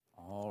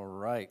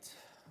right.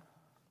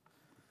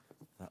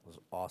 That was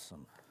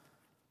awesome.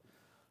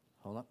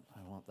 Hold on,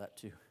 I want that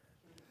too.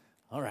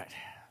 All right,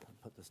 I'll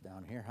put this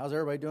down here. How's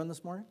everybody doing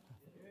this morning?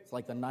 It's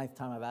like the 9th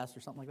time I've asked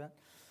or something like that.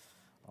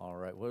 All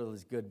right, well, it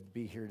is good to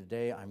be here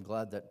today. I'm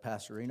glad that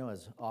Pastor Reno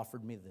has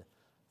offered me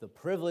the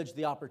privilege,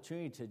 the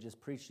opportunity to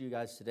just preach to you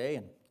guys today.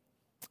 And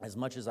as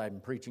much as I'm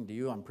preaching to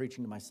you, I'm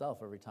preaching to myself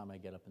every time I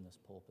get up in this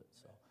pulpit.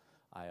 So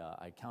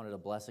I count it a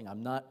blessing.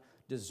 I'm not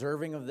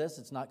deserving of this.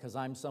 It's not because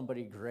I'm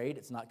somebody great.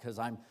 It's not because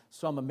I'm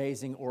some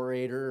amazing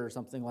orator or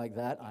something like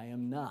that. I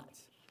am not.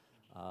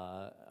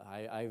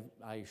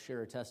 I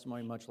share a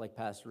testimony much like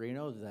Pastor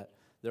Reno that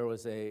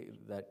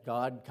that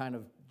God kind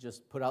of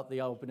just put out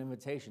the open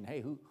invitation. Hey,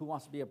 who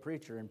wants to be a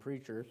preacher? And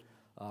preacher,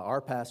 our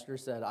pastor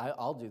said,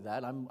 I'll do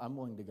that. I'm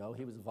willing to go.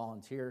 He was a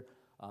volunteer,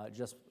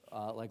 just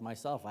like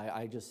myself.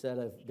 I just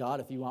said,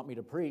 God, if you want me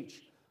to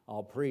preach,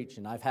 I'll preach.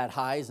 And I've had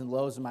highs and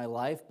lows in my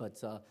life,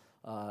 but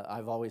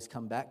I've always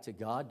come back to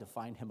God to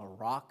find Him a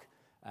rock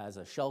as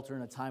a shelter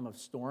in a time of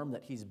storm,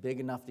 that He's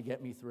big enough to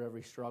get me through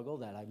every struggle,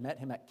 that I met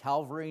Him at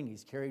Calvary and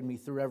He's carried me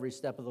through every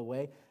step of the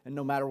way. And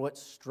no matter what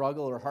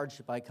struggle or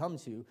hardship I come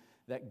to,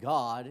 that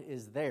God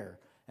is there.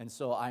 And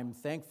so I'm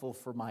thankful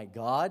for my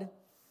God,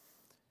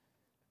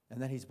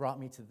 and that He's brought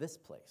me to this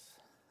place,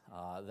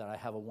 that I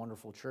have a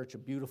wonderful church, a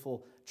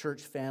beautiful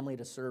church family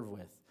to serve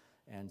with.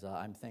 And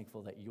I'm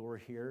thankful that you're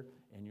here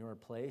in your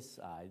place.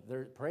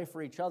 Pray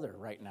for each other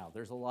right now.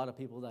 There's a lot of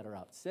people that are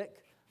out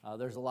sick.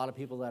 There's a lot of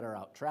people that are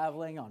out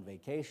traveling on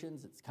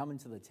vacations. It's coming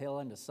to the tail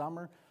end of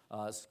summer.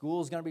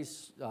 School's going to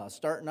be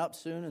starting up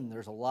soon, and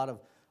there's a lot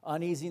of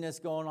uneasiness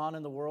going on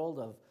in the world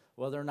of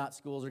whether or not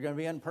schools are going to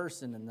be in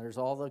person. And there's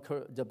all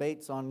the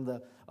debates on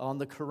the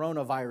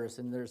coronavirus,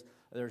 and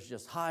there's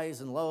just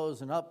highs and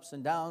lows and ups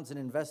and downs and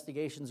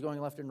investigations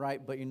going left and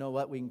right. But you know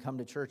what? We can come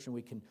to church and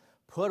we can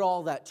put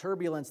all that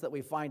turbulence that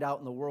we find out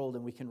in the world,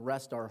 and we can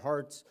rest our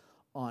hearts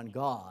on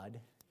God.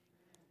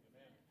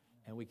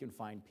 And we can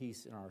find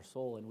peace in our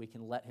soul, and we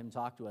can let Him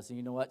talk to us. And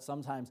you know what?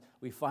 Sometimes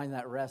we find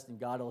that rest, and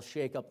God will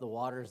shake up the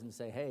waters and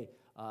say, hey,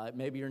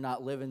 maybe you're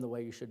not living the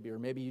way you should be, or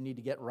maybe you need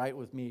to get right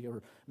with me,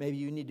 or maybe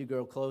you need to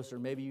grow closer,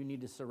 maybe you need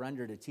to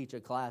surrender to teach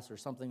a class or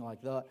something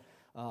like that.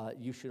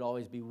 You should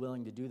always be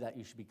willing to do that.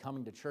 You should be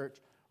coming to church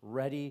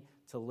ready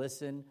to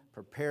listen,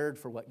 prepared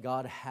for what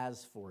God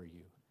has for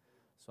you.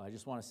 So I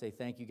just want to say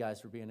thank you guys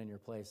for being in your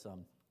place.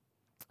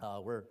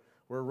 We're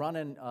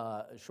running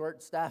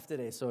short staff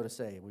today, so to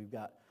say. We've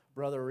got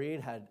Brother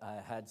Reed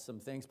had some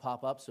things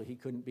pop up, so he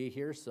couldn't be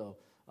here. So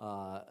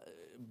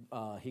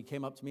he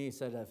came up to me and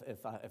said,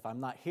 "If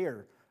I'm not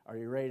here, are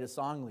you ready to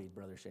song lead,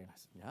 Brother Shane?" I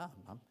said, "Yeah,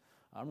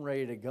 I'm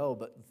ready to go."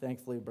 But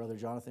thankfully, Brother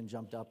Jonathan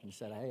jumped up and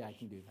said, "Hey, I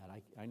can do that.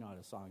 I know how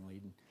to song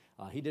lead."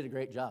 And he did a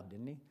great job,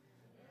 didn't he?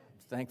 I'm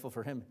thankful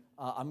for him.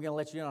 I'm going to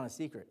let you in on a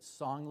secret.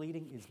 Song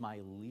leading is my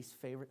least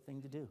favorite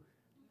thing to do.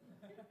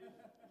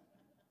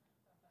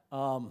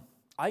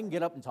 I can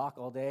get up and talk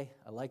all day.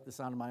 I like the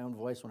sound of my own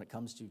voice when it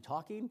comes to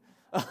talking.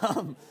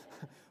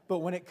 But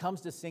when it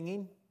comes to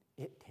singing,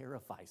 it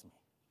terrifies me.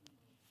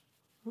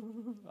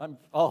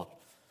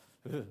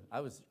 I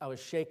was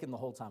shaking the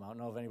whole time. I don't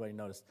know if anybody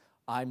noticed.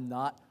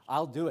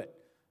 I'll do it.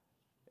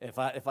 If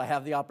I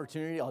have the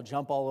opportunity, I'll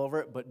jump all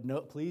over it. But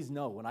no, please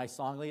know, when I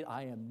song lead,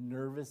 I am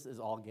nervous as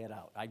all get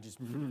out. I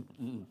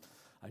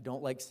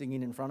don't like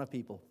singing in front of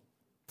people.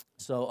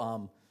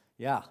 So,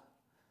 yeah.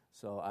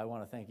 So I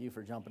want to thank you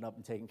for jumping up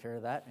and taking care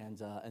of that.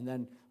 And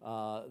then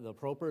the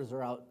Propers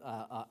are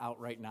out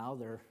right now.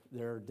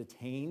 They're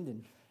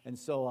detained. And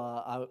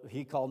so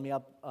he called me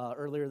up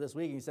earlier this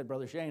week, and he said,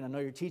 "Brother Shane, I know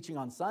you're teaching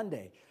on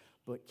Sunday,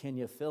 but can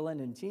you fill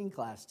in teen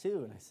class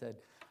too?" And I said,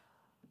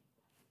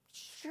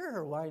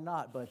 "Sure, why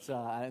not?" But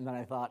and then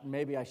I thought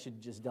maybe I should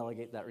just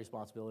delegate that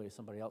responsibility to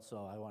somebody else.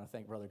 So I want to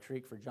thank Brother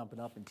Creek for jumping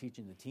up and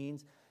teaching the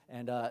teens.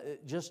 And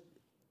just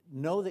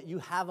know that you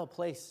have a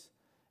place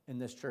in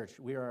this church.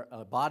 We are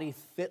a body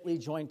fitly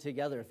joined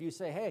together. If you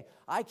say, "Hey,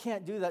 I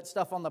can't do that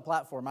stuff on the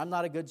platform. I'm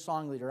not a good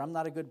song leader. I'm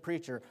not a good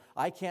preacher.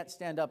 I can't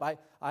stand up.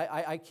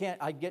 I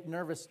can't. I get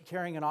nervous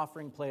carrying an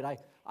offering plate.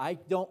 I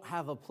don't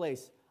have a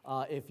place."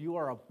 If you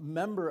are a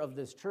member of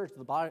this church,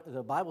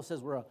 the Bible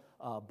says we're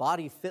a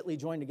body fitly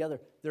joined together.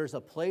 There's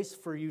a place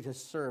for you to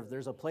serve.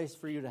 There's a place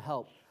for you to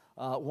help.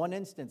 One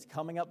instance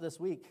coming up this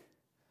week,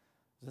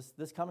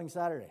 this coming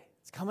Saturday.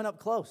 It's coming up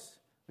close.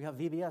 We have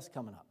VBS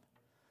coming up.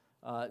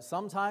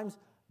 Sometimes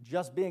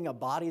just being a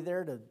body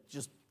there to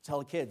just tell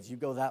the kids, you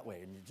go that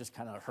way, and you just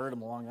kind of herd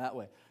them along that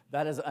way.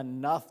 That is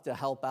enough to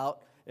help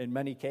out in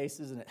many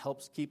cases, and it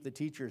helps keep the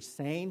teachers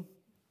sane.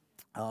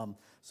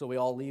 So we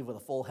all leave with a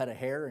full head of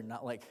hair and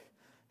not like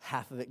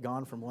half of it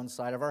gone from one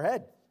side of our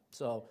head.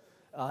 So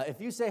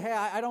if you say, "Hey,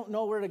 I don't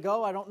know where to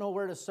go, I don't know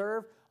where to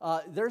serve,"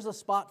 there's a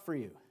spot for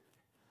you.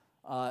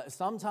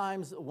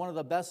 Sometimes one of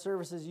the best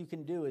services you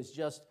can do is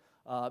just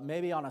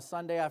maybe on a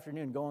Sunday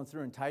afternoon going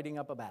through and tidying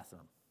up a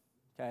bathroom.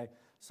 Okay?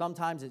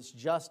 Sometimes it's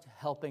just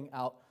helping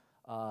out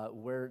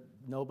where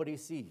nobody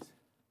sees.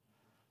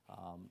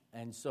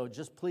 And so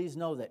just please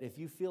know that if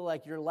you feel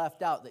like you're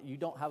left out, that you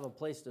don't have a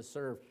place to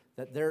serve,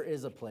 that there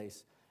is a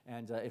place.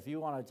 And if you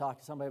want to talk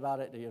to somebody about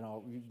it, you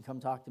can come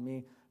talk to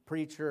me.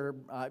 Preacher,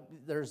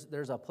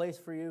 there's a place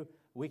for you.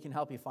 We can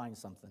help you find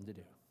something to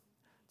do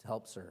to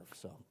help serve.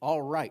 So,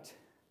 all right.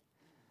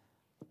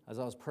 As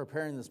I was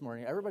preparing this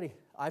morning,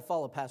 I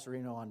follow Pastor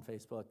Reno on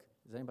Facebook.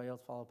 Does anybody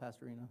else follow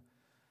Pastor Reno?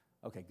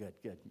 Okay, good.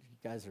 You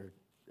guys are,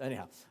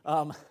 anyhow.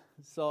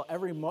 So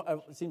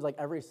it seems like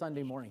every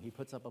Sunday morning he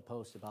puts up a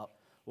post about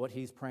what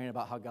he's praying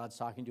about, how God's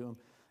talking to him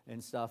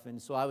and stuff.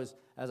 And so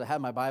as I had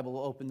my Bible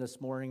open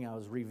this morning, I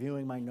was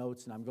reviewing my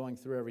notes and I'm going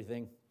through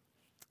everything.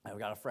 I've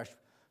got a fresh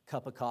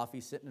cup of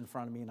coffee sitting in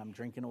front of me and I'm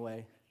drinking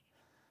away.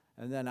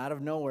 And then out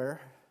of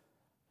nowhere,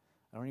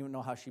 I don't even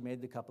know how she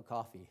made the cup of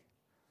coffee,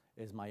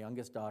 is my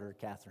youngest daughter,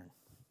 Catherine.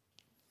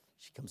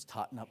 She comes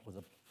totting up with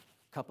a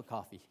cup of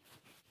coffee,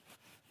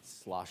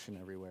 sloshing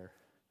everywhere.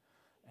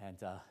 And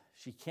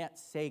she can't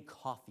say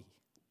coffee.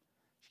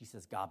 She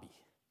says, Gabi,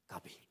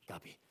 Gabi,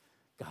 Gabi,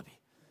 Gabi.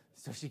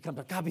 So she comes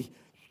up, Gabi,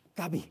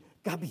 Gabi,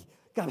 Gabi,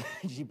 Gabi.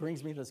 And she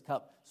brings me this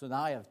cup. So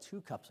now I have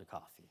 2 cups of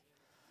coffee.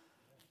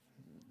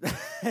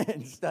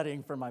 And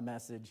studying for my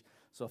message.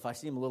 So if I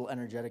seem a little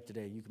energetic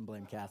today, you can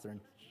blame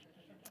Catherine.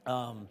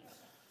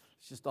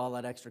 It's just all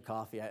that extra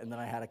coffee. And then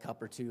I had a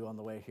cup or 2 on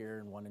the way here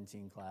and 1 in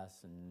teen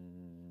class.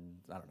 And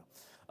I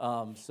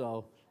don't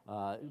know.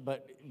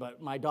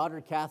 But my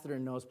daughter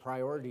Catherine knows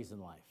priorities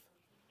in life.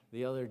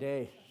 The other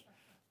day,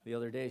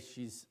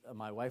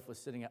 my wife was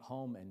sitting at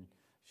home and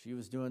she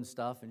was doing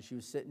stuff and she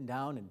was sitting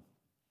down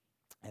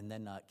and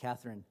then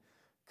Catherine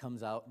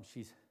comes out and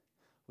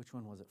which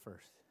one was it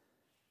first?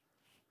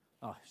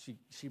 Oh,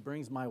 she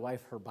brings my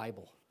wife her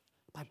Bible,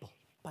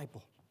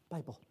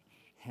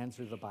 hands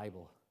her the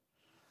Bible,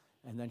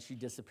 and then she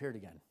disappeared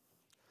again,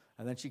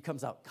 and then she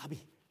comes out,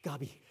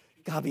 Gabi,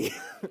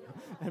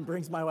 and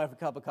brings my wife a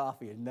cup of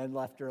coffee, and then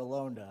left her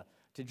alone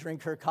to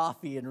drink her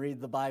coffee and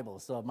read the Bible.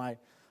 So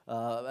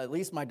at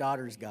least my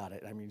daughter's got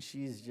it. I mean,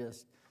 she's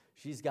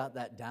got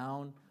that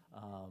down.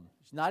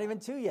 She's not even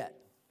 2 yet.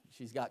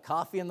 She's got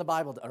coffee in the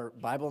Bible, or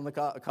Bible in the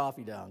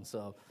coffee down.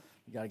 So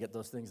you got to get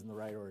those things in the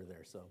right order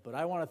there. So, but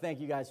I want to thank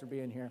you guys for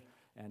being here,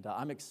 and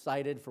I'm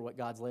excited for what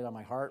God's laid on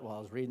my heart while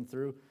I was reading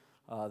through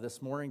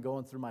this morning,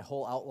 going through my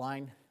whole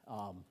outline.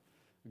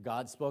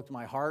 God spoke to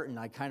my heart, and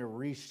I kind of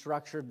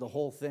restructured the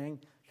whole thing,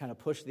 kind of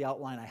pushed the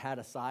outline I had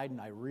aside,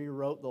 and I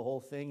rewrote the whole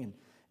thing.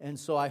 And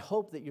so I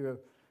hope that you're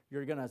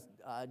going to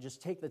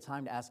just take the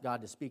time to ask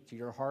God to speak to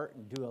your heart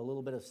and do a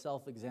little bit of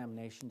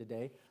self-examination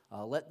today.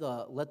 Let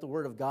the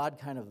Word of God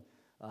kind of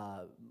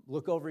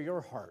look over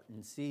your heart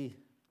and see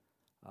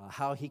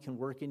how He can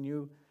work in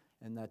you,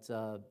 and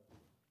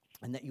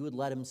that you would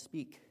let Him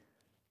speak.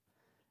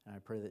 And I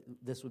pray that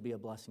this would be a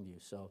blessing to you.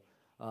 So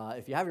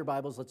if you have your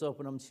Bibles, let's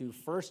open them to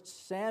 1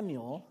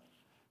 Samuel.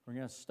 We're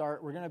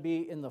going to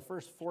be in the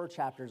first 4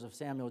 chapters of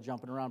Samuel,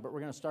 jumping around, but we're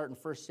going to start in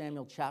 1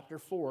 Samuel chapter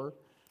 4.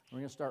 We're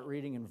going to start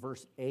reading in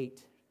verse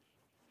 8.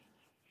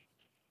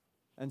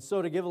 And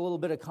so to give a little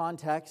bit of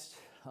context,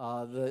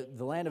 the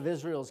land of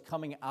Israel is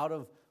coming out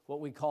of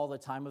what we call the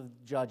time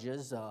of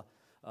Judges.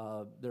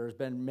 There's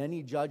been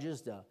many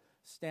judges to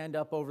stand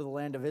up over the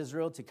land of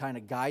Israel to kind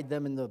of guide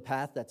them in the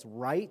path that's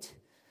right.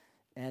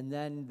 And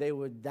then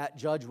that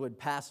judge would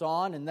pass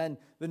on, and then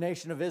the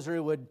nation of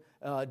Israel would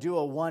do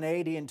a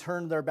 180 and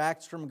turn their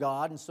backs from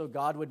God. And so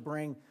God would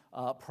bring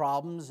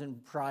problems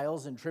and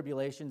trials and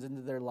tribulations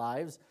into their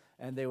lives,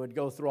 and they would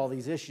go through all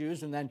these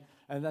issues, and then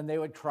they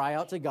would cry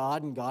out to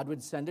God, and God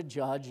would send a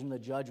judge, and the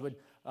judge would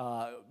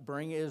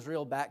bring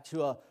Israel back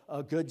to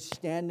a good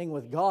standing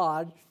with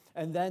God,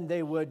 and then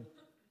they would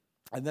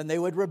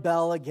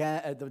rebel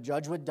again. The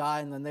judge would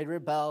die, and then they'd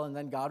rebel, and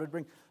then God would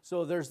bring.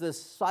 So there's this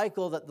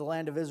cycle that the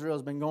land of Israel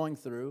has been going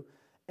through,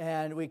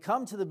 and we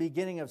come to the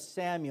beginning of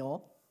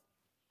Samuel,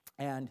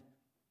 and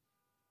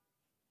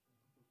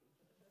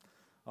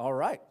all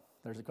right,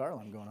 there's a car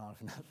alarm going on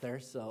out there.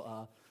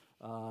 So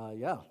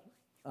yeah.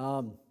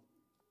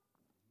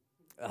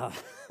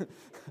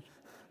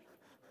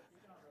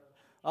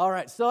 All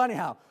right. So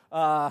anyhow,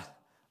 I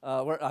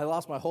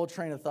lost my whole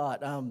train of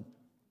thought.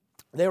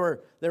 They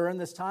were in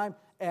this time,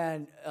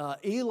 and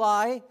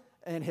Eli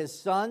and his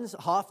sons,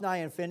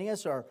 Hophni and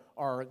Phinehas,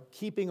 are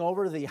keeping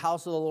over the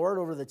house of the Lord,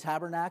 over the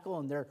tabernacle,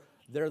 and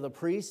they're the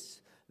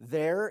priests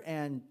there.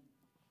 And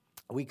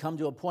we come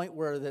to a point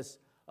where this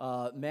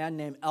man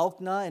named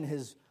Elkanah and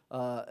his,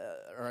 I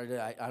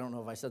don't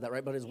know if I said that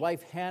right, but his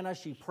wife Hannah,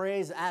 she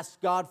prays, asks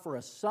God for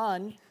a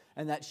son,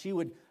 and that she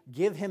would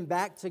give him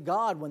back to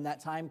God when that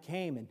time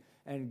came.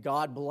 And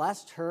God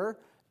blessed her,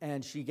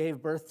 and she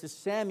gave birth to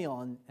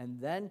Samuel. And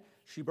then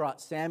she brought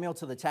Samuel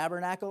to the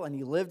tabernacle, and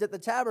he lived at the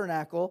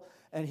tabernacle,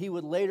 and he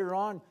would later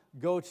on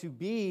go to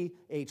be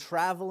a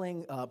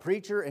traveling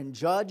preacher and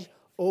judge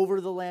over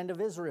the land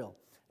of Israel.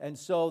 And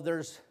so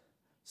there's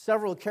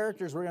several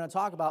characters we're going to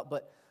talk about,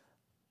 but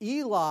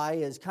Eli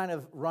is kind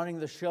of running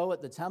the show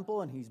at the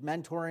temple, and he's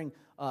mentoring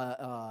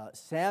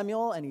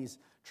Samuel, and he's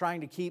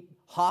trying to keep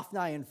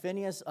Hophni and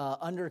Phinehas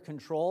under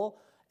control.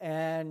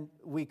 And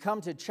we come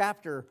to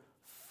chapter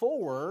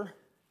 4,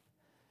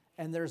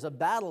 and there's a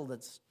battle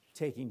that's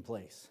taking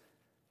place.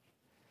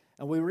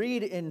 And we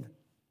read in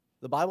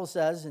The Bible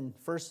says in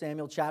 1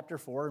 Samuel chapter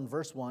 4 and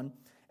verse 1,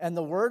 "And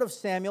the word of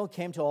Samuel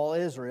came to all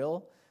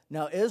Israel.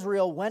 Now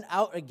Israel went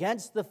out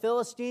against the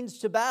Philistines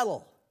to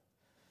battle."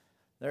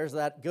 There's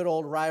that good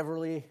old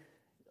rivalry.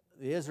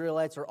 The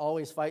Israelites are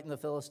always fighting the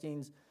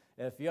Philistines.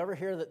 If you ever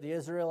hear that the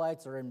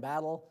Israelites are in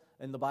battle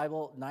in the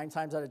Bible, 9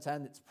 times out of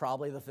 10, it's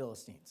probably the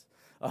Philistines.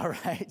 All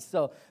right,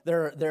 so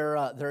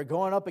they're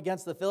going up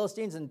against the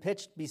Philistines and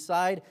pitched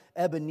beside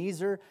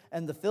Ebenezer,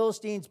 and the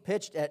Philistines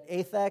pitched at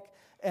Athek,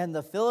 and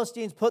the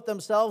Philistines put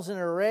themselves in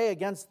array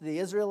against the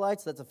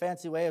Israelites. That's a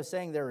fancy way of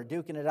saying they were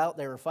duking it out,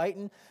 they were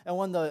fighting. And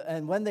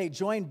when they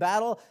joined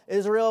battle,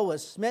 Israel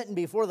was smitten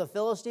before the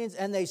Philistines,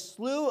 and they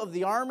slew of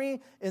the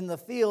army in the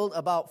field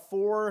about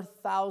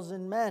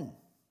 4,000 men.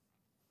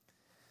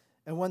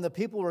 And when the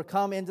people were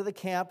come into the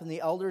camp, and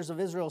the elders of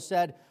Israel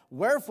said,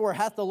 "Wherefore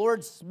hath the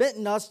Lord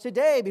smitten us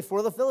today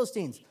before the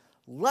Philistines?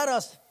 Let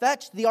us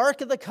fetch the ark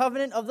of the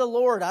covenant of the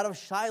Lord out of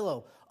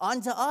Shiloh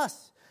unto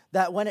us,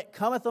 that when it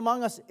cometh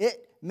among us,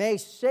 it may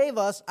save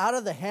us out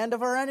of the hand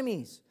of our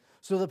enemies."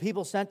 So the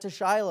people sent to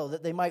Shiloh,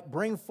 that they might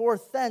bring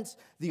forth thence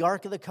the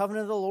ark of the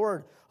covenant of the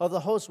Lord of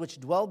the hosts, which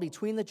dwelled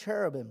between the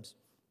cherubims.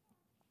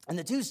 And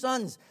the two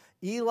sons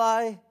of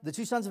Eli,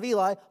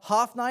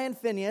 Hophni and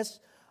Phinehas,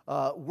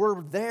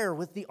 were there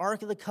with the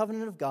ark of the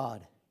covenant of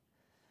God.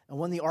 And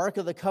when the ark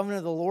of the covenant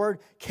of the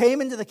Lord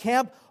came into the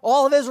camp,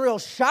 all of Israel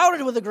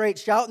shouted with a great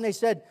shout, and they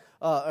said,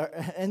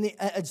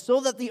 and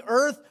so that the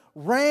earth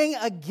rang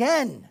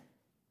again.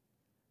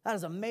 That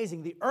is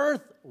amazing. The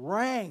earth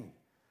rang.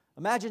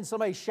 Imagine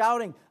somebody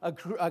shouting,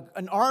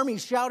 an army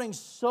shouting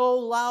so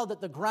loud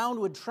that the ground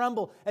would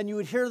tremble, and you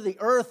would hear the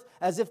earth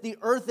as if the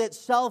earth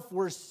itself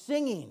were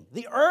singing.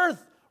 The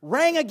earth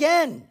rang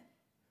again.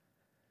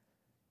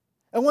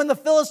 And when the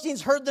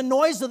Philistines heard the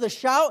noise of the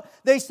shout,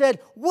 they said,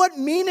 "What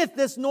meaneth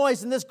this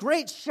noise and this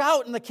great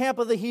shout in the camp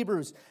of the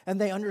Hebrews?" And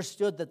they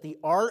understood that the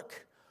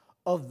ark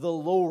of the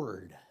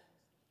Lord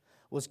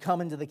was come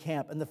into the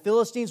camp. And the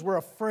Philistines were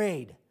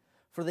afraid,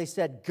 for they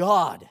said,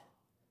 God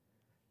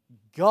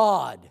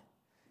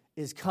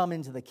is come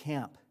into the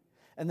camp.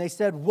 And they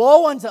said,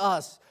 "Woe unto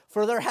us,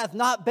 for there hath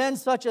not been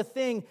such a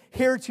thing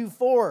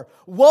heretofore.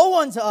 Woe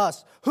unto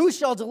us! Who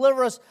shall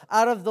deliver us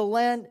out of the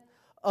land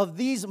of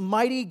these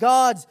mighty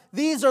gods?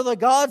 These are the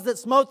gods that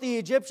smote the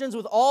Egyptians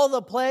with all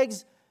the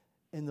plagues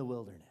in the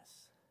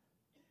wilderness."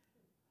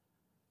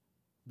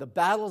 The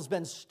battle's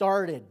been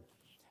started,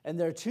 and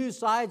their two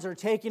sides are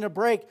taking a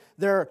break.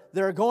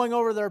 They're going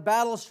over their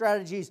battle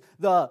strategies.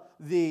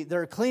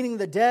 They're cleaning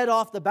the dead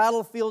off the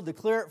battlefield to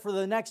clear it for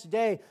the next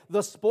day.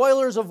 The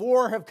spoilers of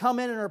war have come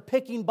in and are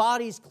picking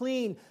bodies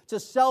clean to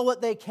sell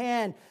what they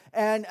can.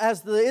 And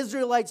as the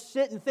Israelites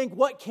sit and think,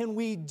 what can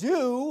we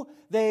do?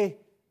 They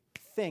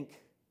think,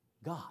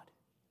 God.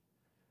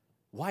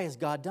 Why has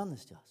God done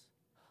this to us?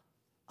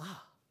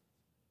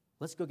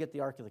 Let's go get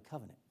the Ark of the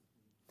Covenant.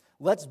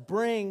 Let's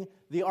bring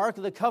the Ark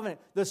of the Covenant,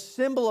 the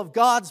symbol of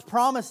God's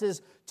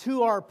promises,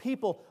 to our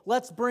people.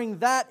 Let's bring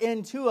that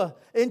into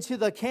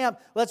the camp.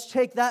 Let's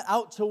take that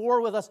out to war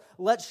with us.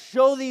 Let's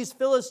show these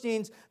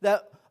Philistines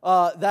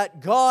that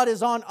God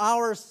is on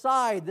our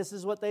side. This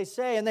is what they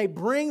say. And they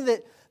bring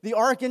the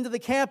ark into the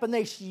camp, and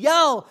they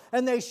yell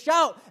and they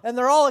shout, and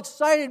they're all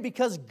excited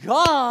because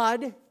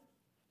God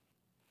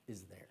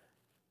is there.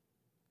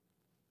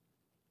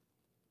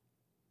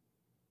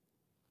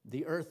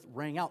 The earth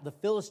rang out. The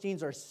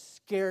Philistines are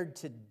scared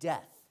to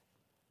death.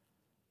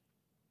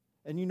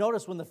 And you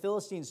notice when the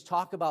Philistines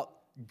talk about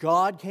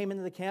God came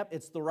into the camp,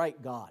 it's the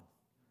right God.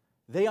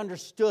 They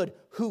understood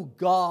who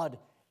God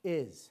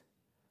is.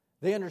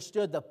 They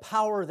understood the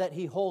power that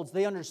He holds.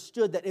 They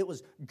understood that it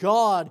was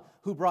God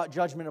who brought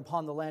judgment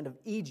upon the land of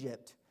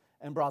Egypt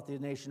and brought the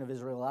nation of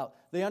Israel out.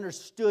 They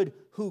understood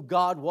who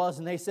God was,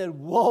 and they said,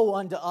 "Woe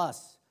unto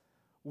us.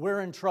 We're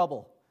in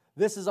trouble.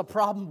 This is a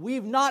problem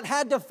we've not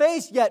had to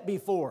face yet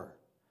before."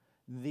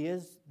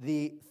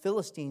 The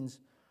Philistines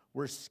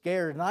were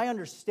scared. And I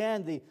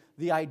understand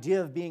the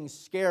idea of being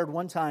scared.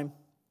 One time,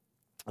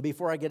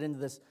 before I get into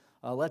this,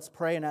 let's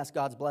pray and ask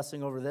God's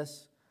blessing over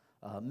this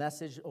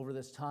message, over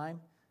this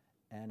time,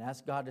 and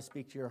ask God to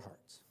speak to your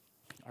hearts.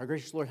 Our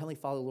gracious Lord, Heavenly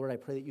Father, Lord, I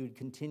pray that you would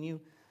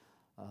continue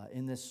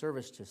in this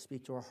service to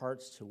speak to our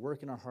hearts, to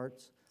work in our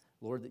hearts.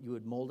 Lord, that you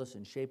would mold us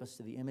and shape us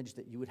to the image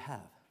that you would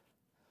have.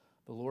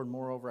 But Lord,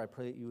 moreover, I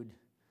pray that you would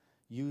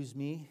use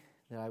me,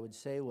 that I would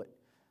say what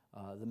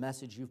the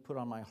message you've put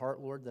on my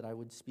heart, Lord, that I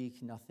would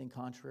speak nothing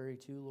contrary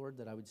to, Lord,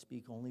 that I would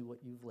speak only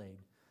what you've laid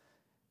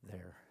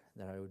there,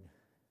 that I would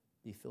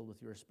be filled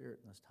with your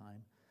Spirit in this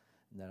time,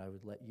 and that I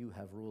would let you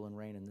have rule and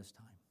reign in this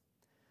time.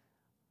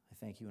 I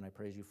thank you and I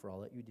praise you for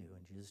all that you do.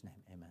 In Jesus'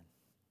 name, amen.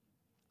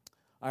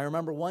 I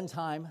remember one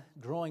time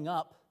growing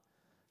up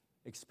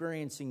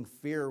experiencing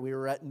fear. We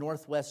were at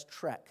Northwest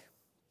Trek,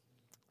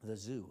 the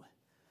zoo.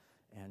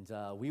 And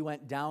we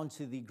went down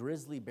to the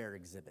grizzly bear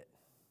exhibit.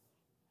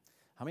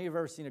 How many of you have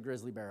ever seen a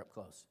grizzly bear up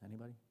close?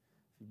 Anybody?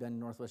 If you've been to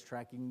Northwest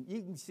Trek,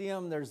 you can see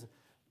them.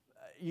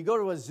 You go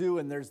to a zoo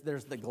and there's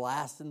the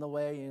glass in the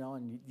way,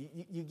 and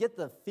you get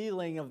the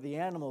feeling of the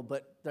animal,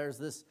 but there's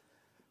this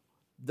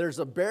there's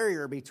a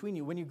barrier between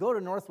you. When you go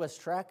to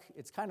Northwest Trek,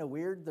 it's kind of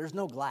weird. There's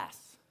no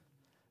glass.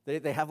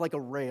 They have like a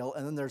rail,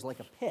 and then there's like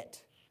a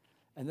pit,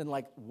 and then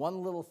like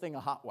one little thing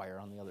of hot wire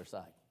on the other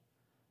side.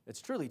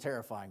 It's truly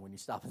terrifying when you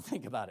stop and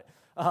think about it.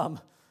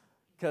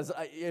 Because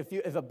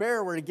if a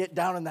bear were to get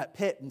down in that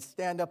pit and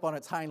stand up on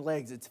its hind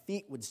legs, its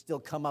feet would still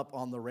come up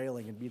on the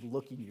railing and be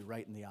looking you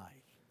right in the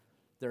eye.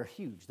 They're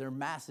huge. They're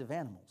massive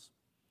animals.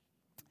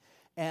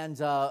 And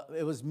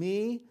it was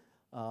me.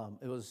 I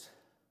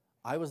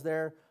was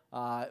there.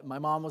 My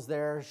mom was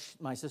there.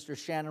 My sister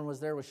Shannon was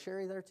there. Was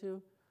Sherry there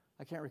too?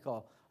 I can't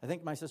recall. I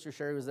think my sister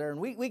Sherry was there. And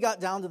we got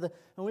down to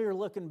and we were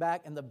looking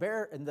back, and the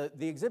bear, and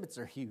the exhibits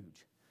are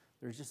huge.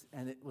 There's just,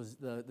 and it was,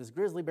 this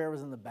grizzly bear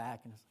was in the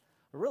back, and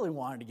I really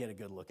wanted to get a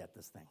good look at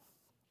this thing.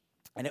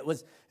 And it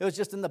was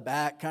just in the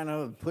back, kind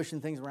of pushing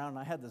things around, and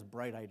I had this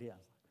bright idea.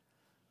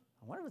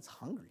 I wonder if it's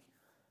hungry.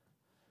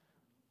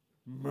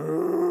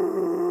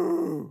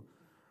 Moo!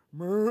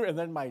 Moo! And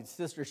then my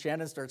sister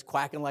Shannon starts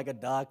quacking like a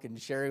duck, and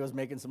Sherry was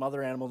making some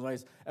other animal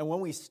noise. And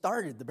when we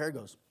started, the bear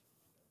goes.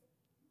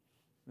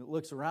 It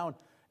looks around,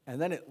 and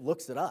then it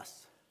looks at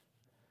us.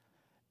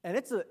 And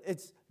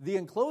the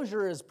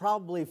enclosure is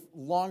probably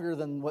longer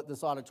than what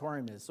this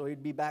auditorium is, so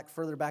he'd be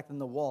further back than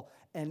the wall.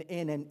 And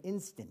in an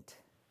instant,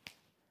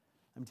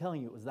 I'm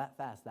telling you, it was that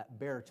fast. That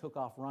bear took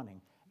off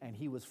running, and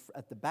he was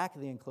at the back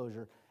of the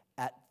enclosure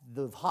at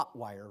the hot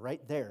wire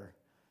right there,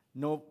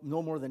 no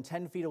more than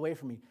 10 feet away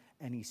from me,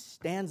 and he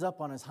stands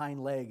up on his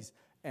hind legs,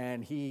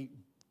 and he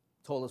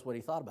told us what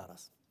he thought about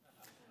us.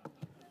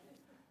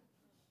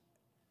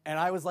 And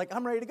I was like,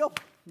 I'm ready to go.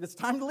 It's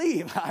time to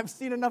leave. I've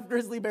seen enough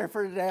grizzly bear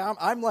for today.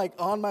 I'm like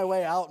on my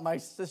way out. My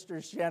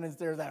sister Shannon's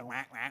there, that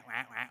whack, whack,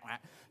 whack, whack,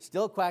 whack,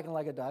 still quacking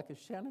like a duck. Is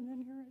Shannon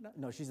in here right now?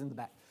 No, she's in the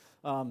back.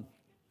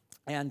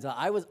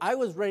 I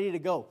was ready to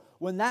go.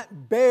 When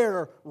that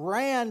bear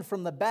ran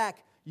from the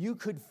back, you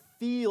could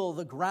feel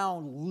the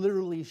ground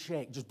literally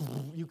shake. Just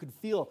you could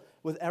feel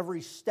with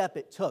every step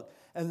it took.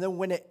 And then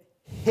when it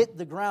hit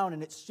the ground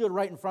and it stood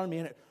right in front of me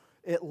and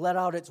it let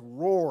out its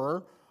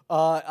roar,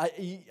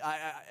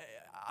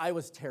 I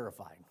was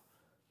terrified.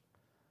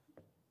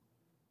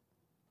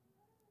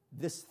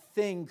 This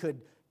thing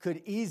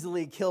could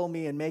easily kill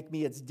me and make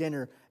me its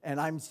dinner, and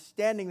I'm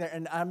standing there,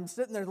 and I'm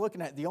sitting there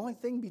looking at it. The only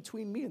thing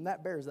between me and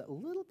that bear is that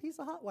little piece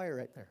of hot wire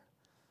right there.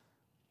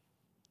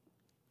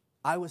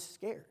 I was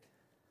scared.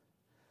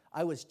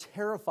 I was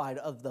terrified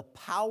of the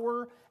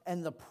power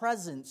and the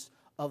presence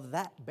of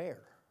that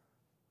bear.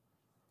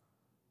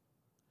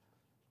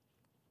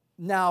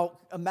 Now,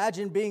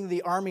 imagine being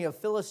the army of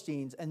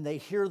Philistines, and they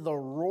hear the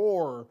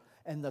roar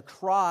and the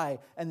cry,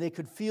 and they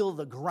could feel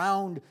the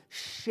ground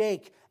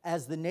shake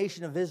as the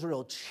nation of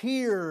Israel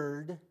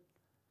cheered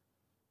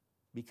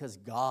because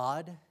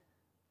God, and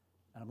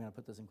I'm going to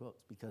put this in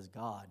quotes, because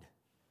God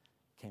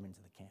came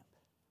into the camp.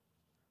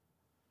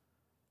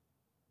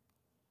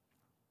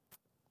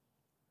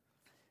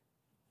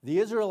 The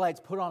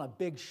Israelites put on a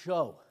big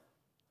show,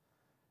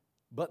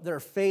 but their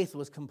faith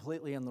was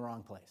completely in the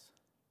wrong place.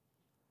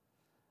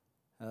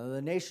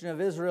 The nation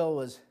of Israel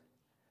was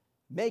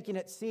making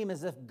it seem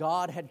as if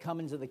God had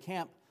come into the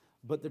camp,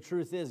 but the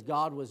truth is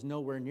God was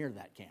nowhere near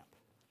that camp.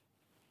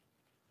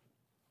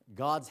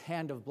 God's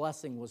hand of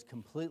blessing was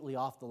completely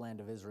off the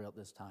land of Israel at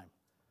this time.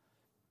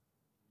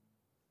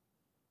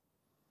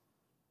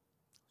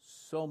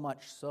 So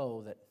much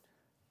so that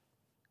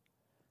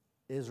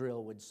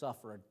Israel would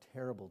suffer a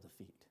terrible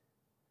defeat.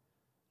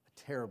 A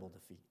terrible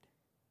defeat.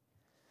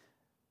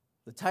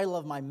 The title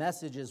of my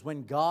message is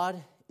When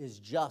God is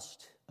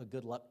Just a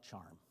Good Luck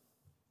Charm.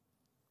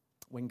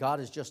 When God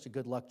is just a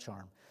good luck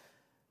charm.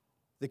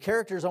 The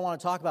characters I want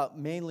to talk about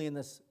mainly in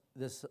this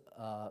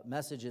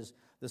message is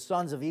the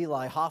sons of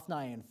Eli,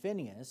 Hophni and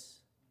Phinehas.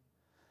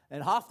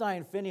 And Hophni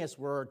and Phinehas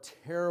were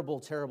terrible,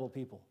 terrible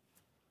people.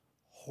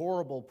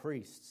 Horrible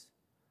priests.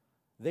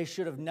 They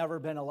should have never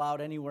been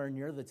allowed anywhere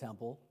near the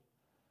temple.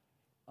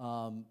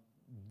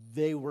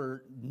 They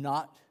were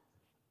not,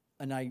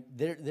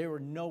 they were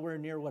nowhere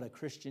near what a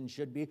Christian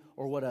should be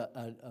or what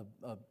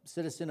a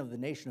citizen of the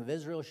nation of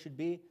Israel should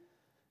be.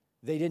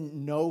 They didn't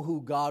know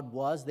who God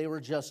was. They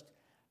were just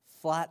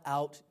flat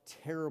out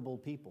terrible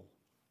people,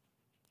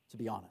 to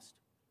be honest.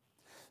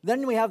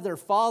 Then we have their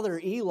father,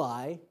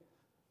 Eli,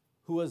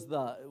 who was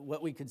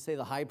what we could say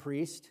the high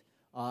priest.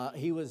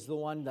 He was the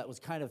one that was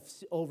kind of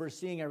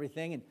overseeing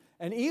everything.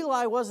 And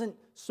Eli wasn't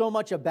so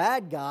much a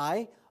bad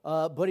guy,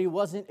 but he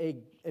wasn't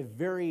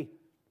very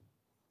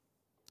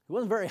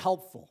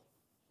helpful,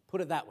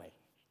 put it that way.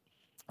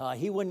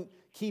 He wouldn't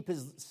keep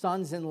his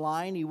sons in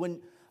line. He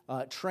wouldn't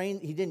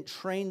he didn't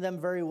train them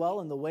very well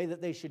in the way that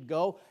they should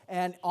go.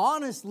 And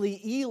honestly,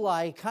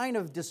 Eli kind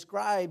of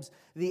describes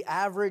the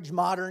average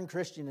modern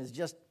Christian as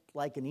just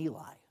like an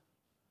Eli.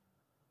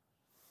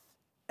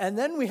 And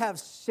then we have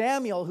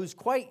Samuel, who's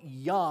quite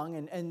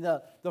young, and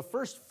the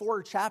first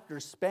 4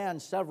 chapters span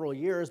several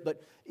years,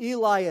 but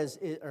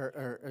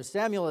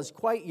Samuel is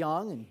quite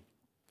young,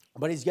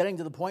 but he's getting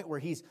to the point where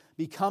he's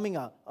becoming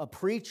a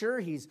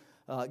preacher. He's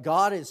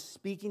God is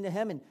speaking to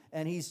him,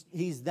 and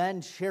he's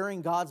then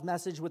sharing God's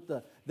message with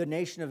the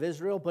nation of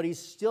Israel, but he's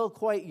still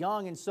quite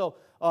young, and so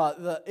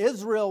the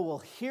Israel will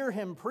hear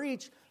him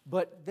preach,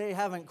 but they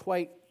haven't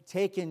quite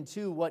taken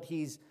to what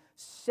he's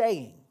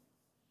saying.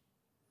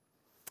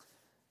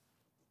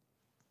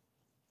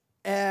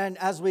 And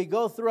as we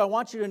go through, I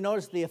want you to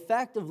notice the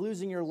effect of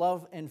losing your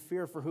love and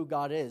fear for who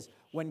God is.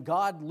 When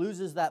God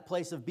loses that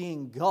place of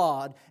being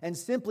God and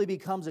simply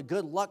becomes a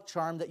good luck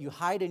charm that you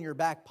hide in your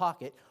back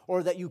pocket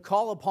or that you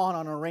call upon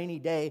on a rainy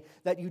day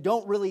that you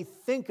don't really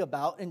think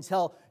about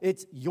until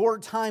it's your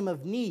time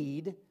of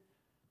need,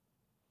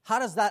 how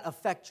does that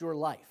affect your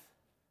life?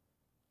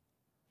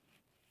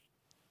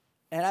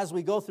 And as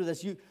we go through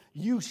this,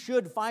 you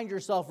should find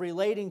yourself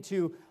relating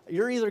to,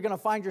 you're either going to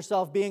find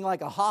yourself being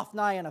like a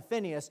Hophni and a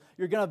Phinehas,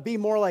 you're going to be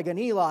more like an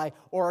Eli,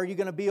 or are you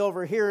going to be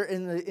over here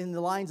in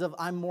the lines of,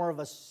 I'm more of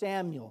a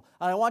Samuel?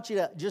 And I want you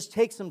to just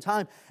take some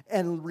time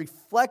and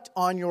reflect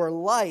on your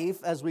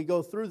life as we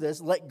go through this.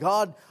 Let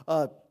God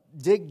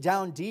dig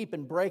down deep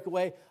and break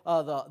away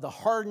the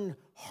hardened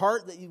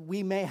heart that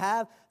we may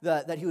have,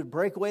 that he would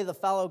break away the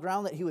fallow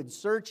ground, that he would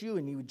search you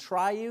and he would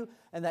try you,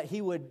 and that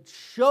he would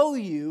show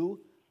you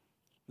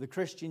the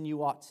Christian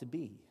you ought to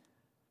be.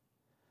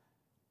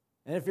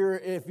 And if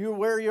you're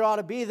where you ought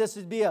to be, this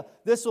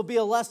will be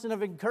a lesson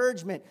of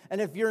encouragement. And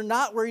if you're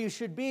not where you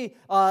should be,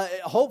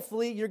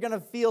 hopefully you're going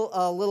to feel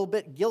a little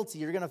bit guilty.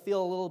 You're going to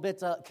feel a little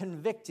bit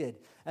convicted.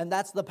 And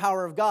that's the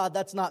power of God.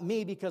 That's not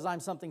me because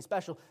I'm something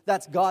special.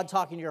 That's God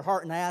talking to your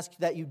heart, and I ask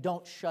that you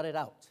don't shut it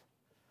out.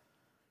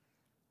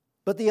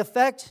 But the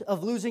effect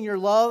of losing your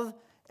love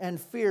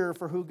and fear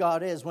for who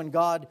God is when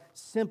God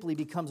simply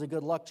becomes a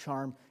good luck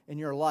charm in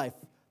your life.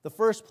 The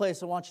first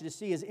place I want you to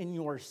see is in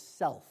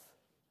yourself.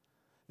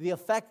 The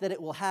effect that it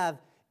will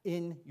have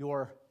in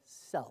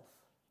yourself.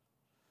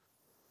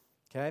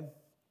 Okay?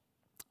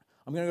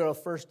 I'm going to go to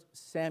 1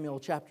 Samuel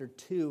chapter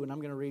 2, and I'm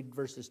going to read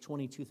verses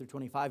 22 through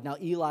 25. Now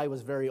Eli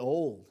was very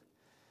old,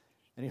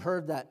 and he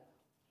heard that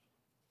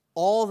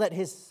all that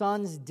his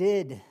sons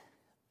did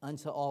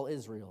unto all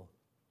Israel,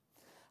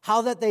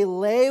 how that they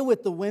lay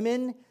with the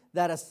women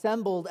that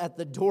assembled at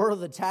the door of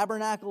the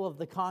tabernacle of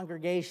the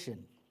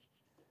congregation.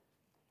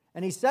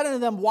 And he said unto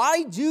them,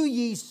 Why do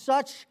ye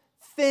such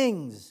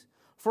things?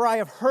 For I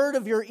have heard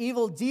of your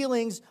evil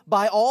dealings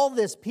by all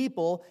this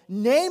people.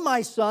 Nay,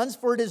 my sons,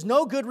 for it is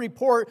no good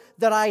report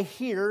that I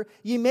hear.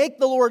 Ye make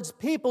the Lord's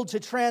people to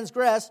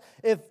transgress.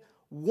 If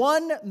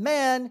one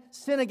man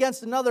sin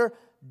against another,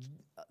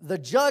 the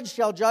judge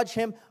shall judge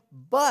him.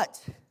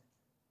 But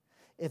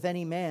if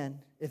a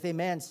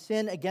man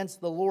sin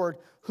against the Lord,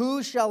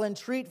 who shall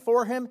entreat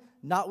for him?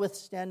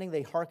 Notwithstanding,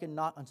 they hearken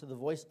not unto the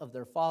voice of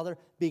their father,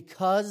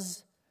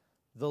 because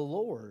the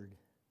Lord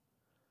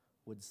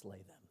would slay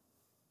them.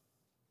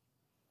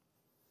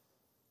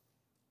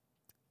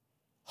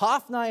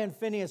 Hophni and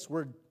Phinehas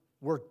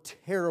were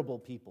terrible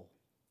people.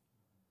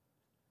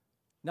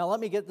 Now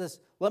let me get this,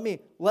 let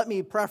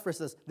me preface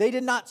this. They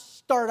did not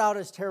start out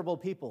as terrible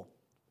people.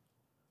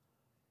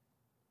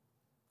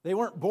 They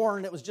weren't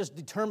born, it was just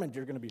determined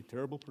you're going to be a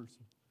terrible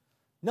person.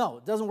 No,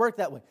 it doesn't work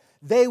that way.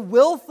 They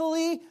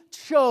willfully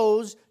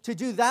chose to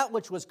do that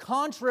which was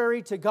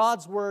contrary to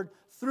God's word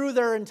through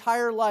their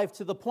entire life,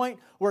 to the point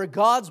where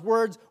God's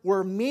words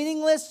were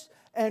meaningless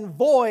and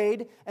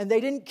void, and they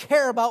didn't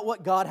care about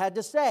what God had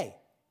to say.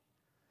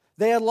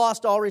 They had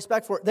lost all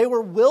respect for it. They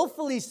were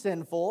willfully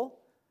sinful.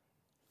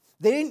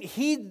 They didn't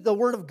heed the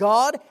word of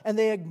God, and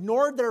they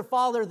ignored their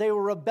father. They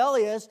were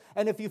rebellious.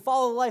 And if you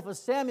follow the life of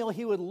Samuel,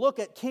 he would look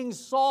at King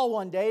Saul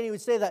one day, and he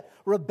would say that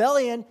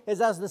rebellion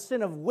is as the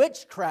sin of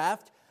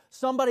witchcraft,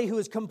 somebody who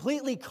is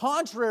completely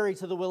contrary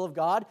to the will of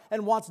God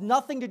and wants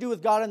nothing to do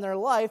with God in their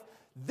life.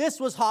 This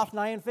was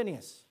Hophni and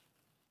Phinehas.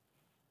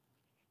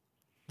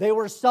 They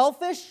were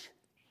selfish.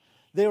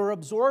 They were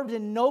absorbed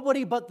in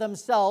nobody but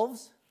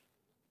themselves.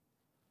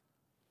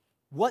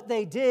 What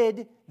they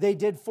did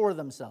for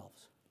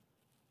themselves.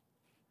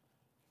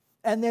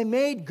 And they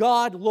made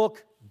God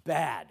look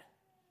bad.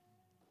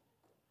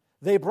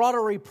 They brought a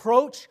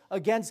reproach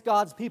against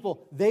God's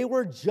people. They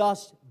were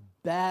just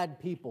bad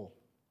people.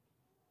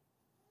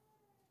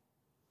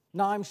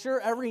 Now, I'm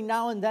sure every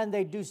now and then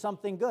they do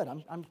something good.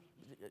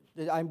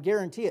 I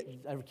guarantee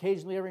it.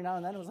 Occasionally, every now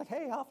and then, it was like,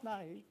 hey,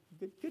 Hophni,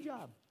 good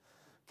job.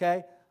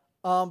 Okay?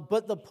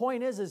 But the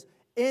point is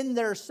in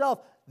their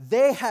self,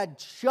 they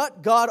had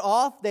shut God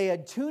off. They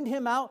had tuned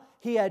him out.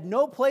 He had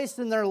no place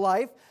in their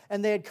life.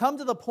 And they had come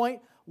to the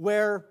point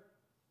where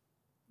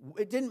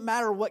it didn't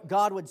matter what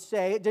God would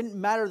say. It didn't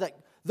matter that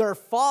their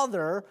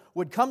father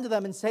would come to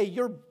them and say,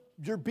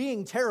 you're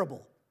being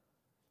terrible.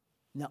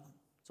 No,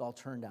 it's all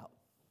turned out.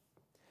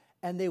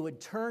 And they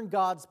would turn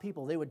God's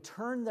people. They would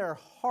turn their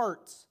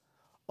hearts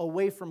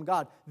away from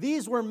God.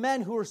 These were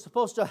men who were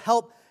supposed to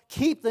help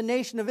keep the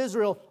nation of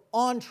Israel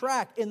on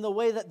track in the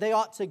way that they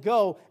ought to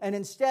go. And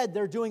instead,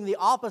 they're doing the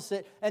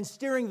opposite and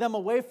steering them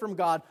away from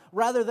God,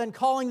 rather than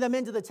calling them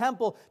into the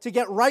temple to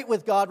get right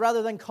with God,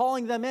 rather than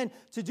calling them in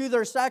to do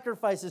their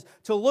sacrifices,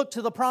 to look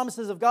to the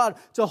promises of God,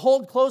 to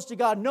hold close to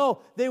God.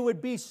 No, they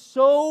would be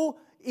so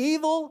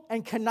evil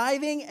and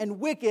conniving and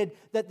wicked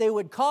that they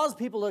would cause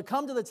people to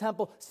come to the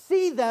temple,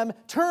 see them,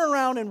 turn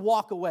around and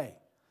walk away.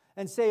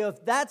 And say,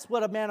 if that's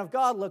what a man of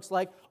God looks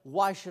like,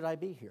 why should I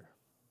be here?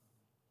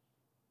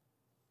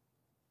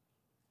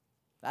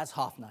 That's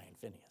Hophni and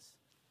Phinehas.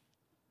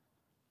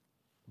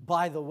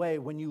 By the way,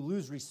 when you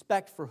lose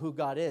respect for who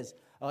God is,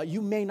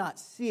 you may not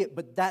see it,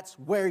 but that's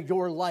where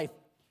your life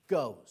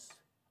goes.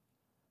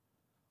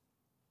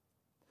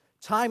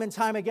 Time and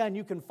time again,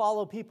 you can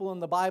follow people in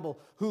the Bible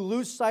who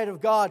lose sight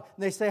of God,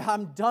 and they say,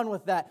 I'm done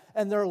with that,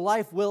 and their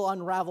life will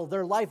unravel.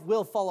 Their life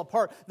will fall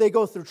apart. They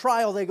go through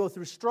trial, they go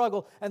through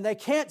struggle, and they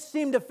can't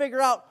seem to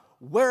figure out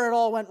where it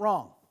all went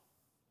wrong.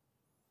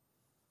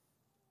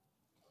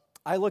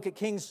 I look at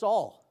King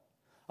Saul,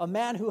 a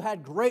man who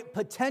had great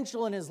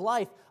potential in his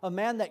life, a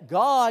man that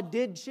God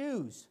did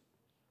choose.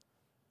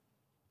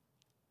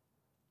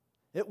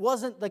 It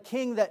wasn't the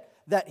king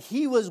that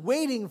he was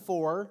waiting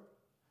for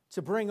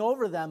to bring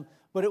over them,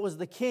 but it was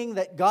the king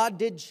that God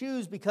did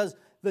choose because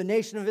the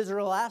nation of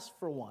Israel asked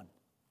for one.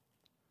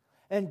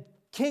 And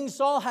King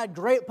Saul had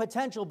great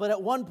potential, but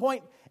at one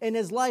point in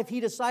his life, he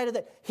decided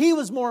that he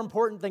was more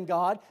important than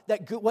God,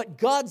 that what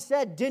God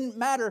said didn't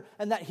matter,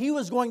 and that he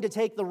was going to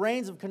take the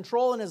reins of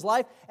control in his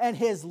life and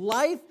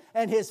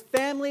his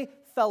family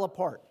fell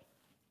apart.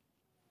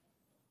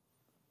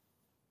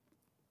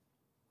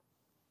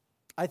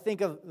 I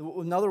think of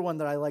another one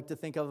that I like to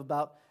think of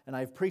about, and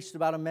I've preached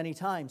about him many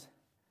times,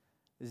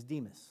 is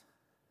Demas.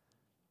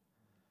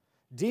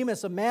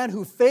 Demas, a man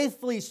who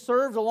faithfully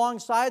served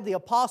alongside the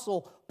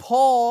apostle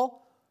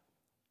Paul,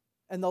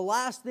 and the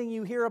last thing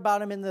you hear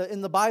about him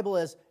in the Bible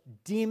is,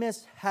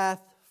 Demas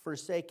hath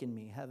forsaken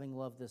me, having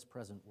loved this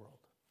present world.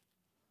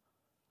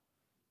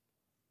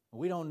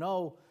 We don't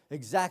know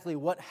exactly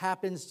what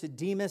happens to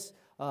Demas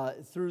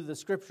through the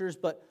Scriptures,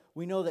 but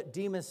we know that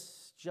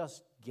Demas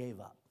just gave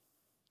up.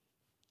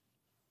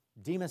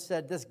 Demas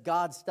said, this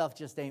God stuff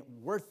just ain't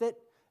worth it,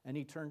 and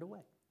he turned away.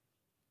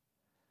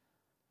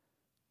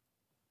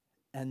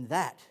 And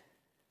that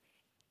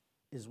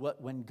is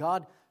what, when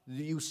God,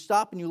 you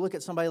stop and you look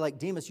at somebody like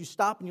Demas, you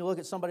stop and you look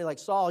at somebody like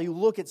Saul, you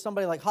look at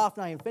somebody like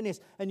Hophni and Phinehas,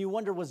 and you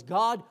wonder, was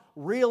God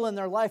real in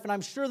their life? And I'm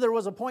sure there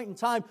was a point in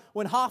time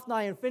when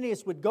Hophni and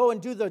Phinehas would go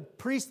and do the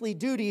priestly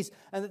duties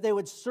and that they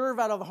would serve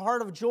out of a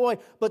heart of joy,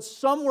 but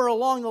somewhere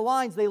along the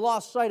lines they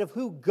lost sight of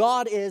who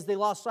God is, they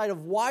lost sight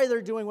of why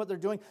they're doing what they're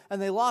doing,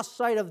 and they lost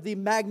sight of the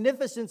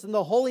magnificence and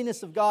the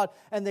holiness of God,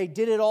 and they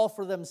did it all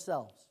for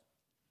themselves.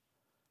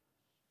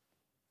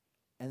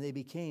 And they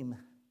became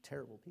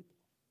terrible people.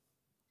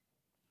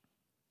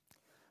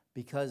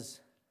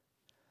 Because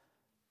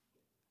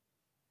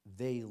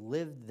they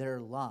lived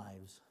their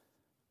lives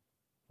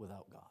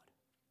without God.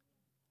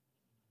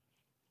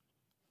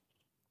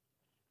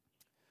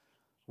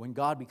 When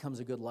God becomes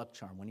a good luck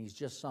charm, when he's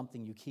just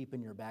something you keep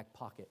in your back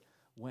pocket,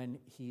 when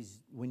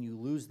you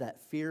lose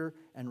that fear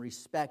and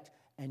respect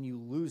and you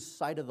lose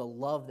sight of the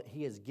love that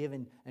he has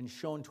given and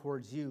shown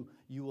towards you,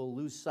 you will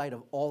lose sight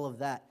of all of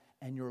that.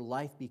 And your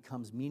life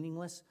becomes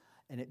meaningless,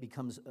 and it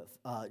becomes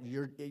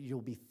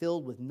you'll be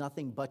filled with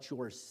nothing but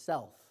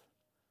yourself,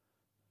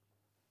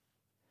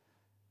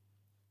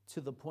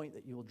 to the point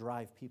that you will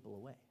drive people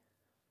away.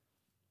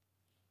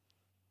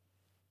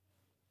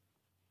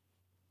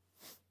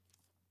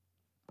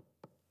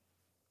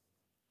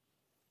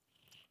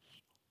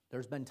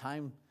 There's been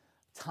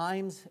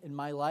times in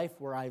my life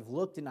where I've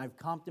looked and I've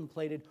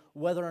contemplated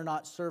whether or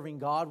not serving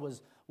God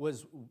was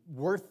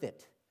worth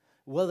it.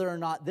 Whether or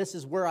not this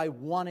is where I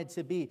wanted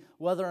to be,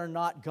 whether or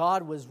not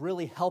God was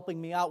really helping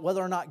me out, whether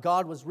or not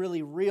God was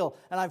really real.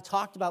 And I've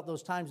talked about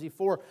those times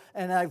before,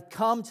 and I've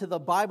come to the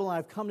Bible, and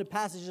I've come to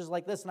passages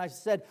like this, and I've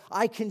said,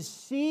 I can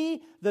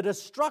see the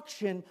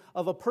destruction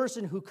of a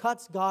person who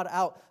cuts God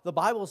out. The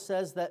Bible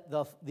says that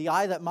the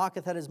eye that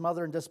mocketh at his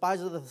mother and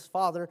despiseth his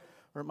father,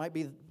 or it might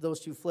be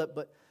those two flip,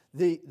 but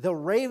the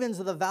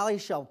ravens of the valley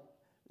shall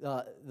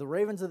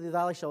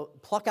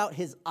pluck out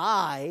his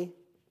eye,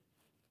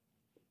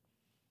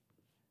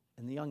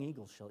 and the young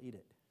eagles shall eat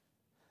it.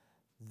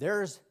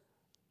 There is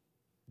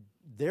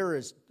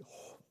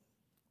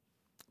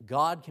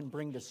God can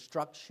bring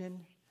destruction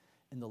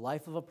in the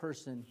life of a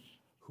person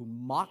who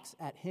mocks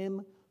at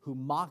him, who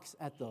mocks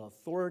at the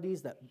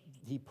authorities that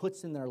he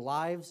puts in their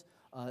lives,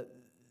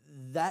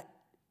 that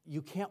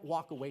you can't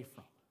walk away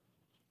from.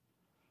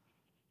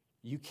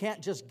 You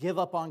can't just give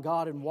up on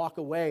God and walk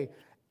away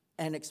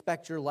and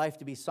expect your life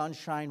to be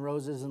sunshine,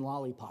 roses, and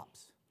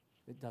lollipops.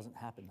 It doesn't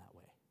happen that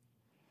way.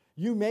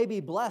 You may be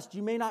blessed.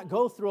 You may not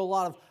go through a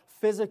lot of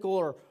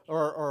physical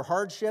or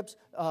hardships.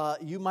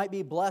 You might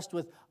be blessed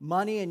with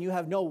money and you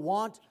have no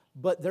want,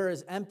 but there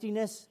is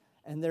emptiness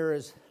and there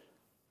is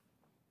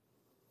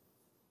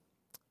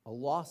a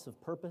loss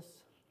of purpose,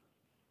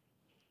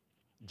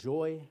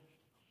 joy,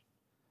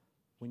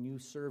 when you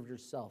serve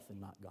yourself and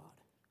not God.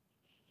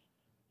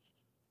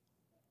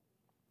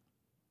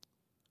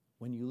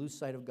 When you lose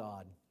sight of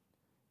God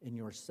in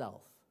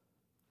yourself,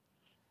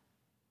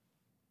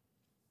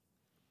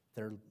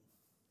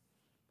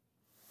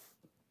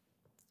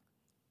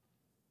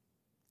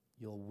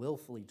 you'll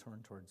willfully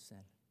turn towards sin.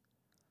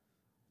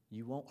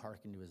 you won't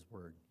hearken to his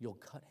word. You'll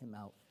cut him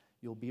out.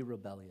 You'll be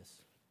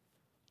rebellious.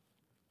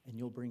 And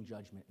you'll bring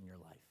judgment in your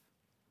life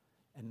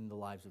and in the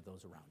lives of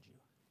those around you.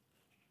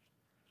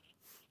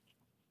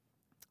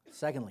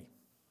 Secondly,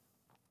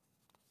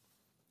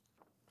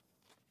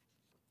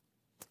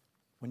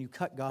 when you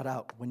cut God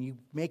out, when you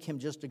make him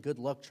just a good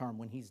luck charm,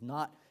 when he's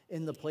not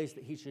in the place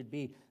that he should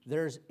be,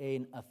 there's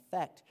an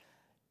effect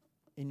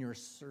in your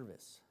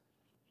service,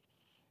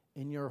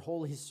 in your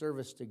holy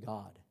service to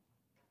God.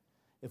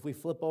 If we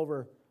flip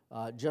over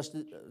just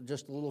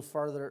a little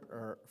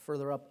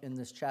further up in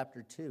this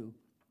chapter 2,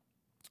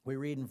 we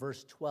read in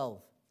verse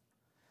 12,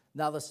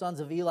 "Now the sons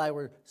of Eli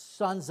were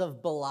sons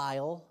of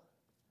Belial,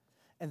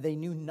 and they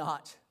knew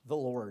not the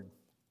Lord.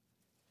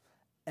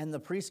 And the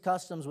priest's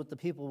customs with the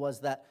people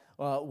was that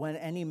when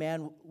any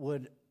man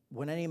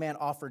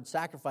offered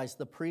sacrifice,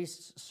 the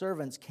priest's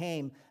servants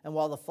came, and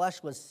while the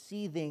flesh was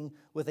seething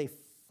with a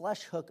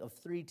flesh hook of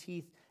 3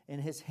 teeth in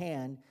his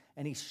hand,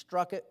 and he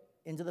struck it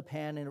into the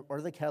pan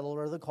or the kettle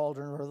or the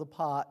cauldron or the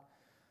pot,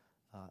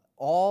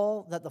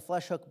 all that the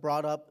flesh hook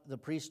brought up, the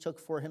priest took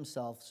for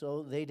himself.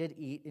 So they did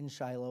eat in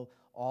Shiloh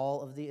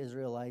all of the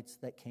Israelites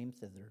that came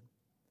thither.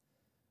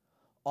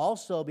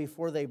 Also,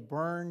 before they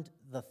burned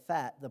the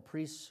fat, the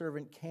priest's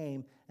servant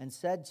came and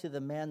said to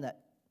the man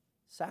that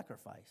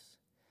sacrificed,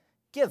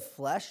 'Give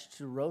flesh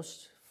to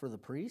roast for the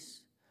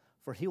priest,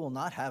 for he will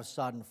not have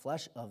sodden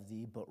flesh of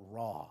thee, but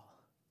raw.'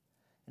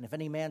 And if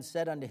any man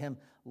said unto him,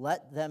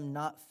 'Let them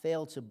not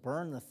fail to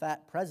burn the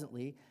fat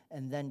presently,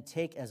 and then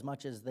take as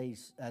much as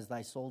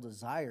thy soul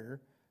desire,'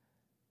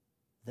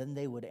 then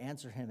they would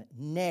answer him,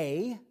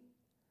 'Nay,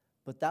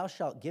 but thou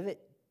shalt give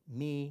it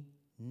me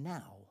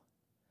now.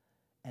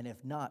 And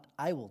if not,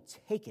 I will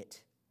take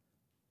it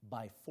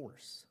by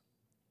force.'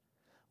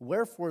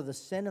 Wherefore the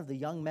sin of the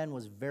young men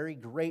was very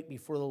great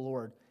before the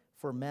Lord,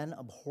 for men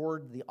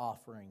abhorred the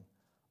offering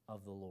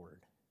of the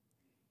Lord."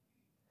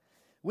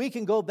 We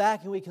can go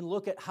back and we can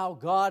look at how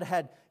God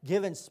had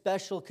given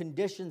special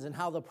conditions and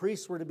how the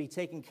priests were to be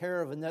taken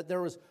care of, and that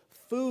there was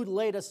food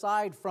laid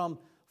aside from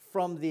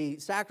the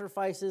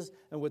sacrifices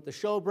and with the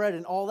showbread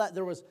and all that.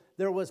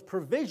 There was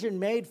provision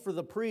made for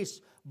the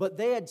priests, but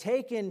they had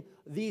taken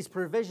these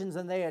provisions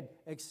and they had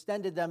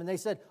extended them, and they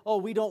said, "Oh,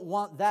 we don't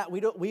want that.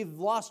 We've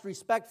lost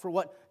respect for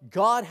what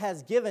God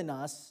has given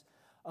us.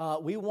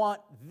 We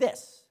want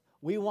this.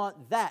 We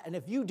want that. And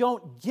if you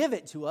don't give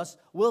it to us,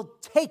 we'll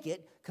take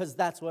it because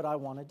that's what I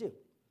want to do."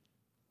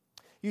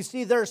 You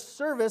see, their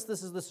service,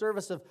 this is the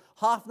service of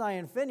Hophni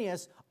and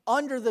Phinehas,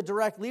 under the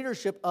direct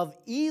leadership of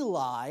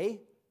Eli,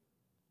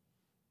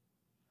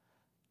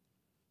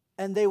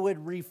 and they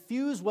would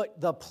refuse what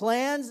the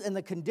plans and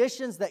the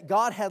conditions that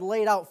God had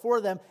laid out for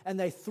them, and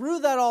they threw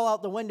that all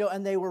out the window,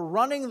 and they were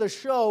running the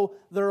show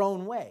their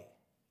own way.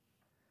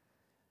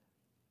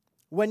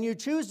 When you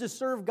choose to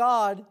serve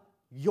God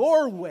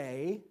your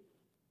way,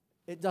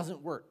 it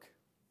doesn't work.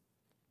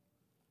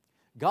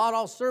 God,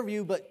 I'll serve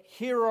you, but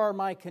here are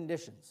my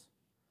conditions.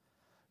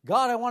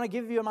 God, I want to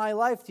give you my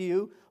life to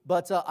you,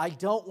 but I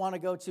don't want to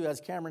go to, as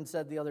Cameron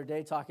said the other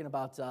day, talking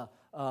about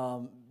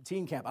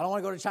teen camp, I don't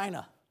want to go to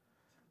China.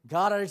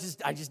 God, I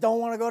just don't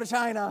want to go to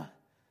China.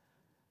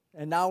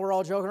 And now we're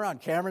all joking around.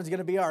 Cameron's going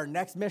to be our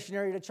next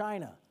missionary to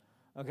China.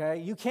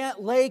 Okay? You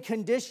can't lay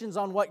conditions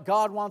on what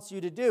God wants you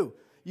to do.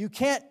 You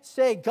can't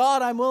say,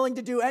 "God, I'm willing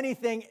to do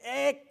anything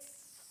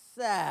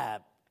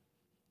except,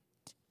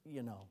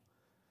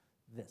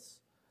 this."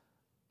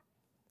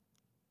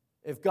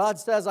 If God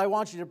says, "I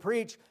want you to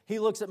preach," he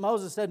looks at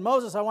Moses and said,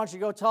 "Moses, I want you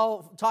to go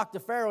talk to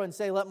Pharaoh and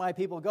say, 'Let my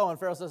people go.'" And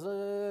Pharaoh says,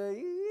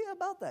 "Yeah,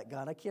 about that,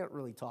 God. I can't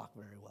really talk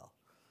very well."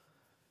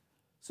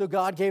 So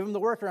God gave him the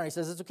workaround. He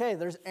says, "It's okay.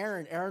 There's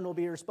Aaron. Aaron will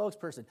be your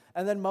spokesperson."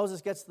 And then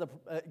Moses gets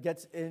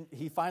in.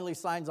 He finally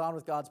signs on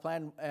with God's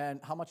plan. And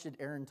how much did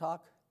Aaron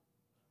talk?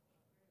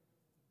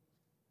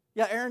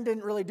 Yeah, Aaron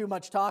didn't really do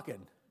much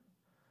talking.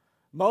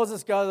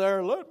 Moses got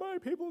there, "Let my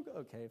people go."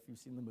 Okay, if you've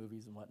seen the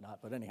movies and whatnot,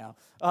 but anyhow,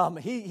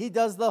 he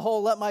does the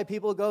whole "let my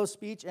people go"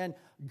 speech, and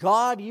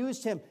God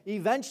used him.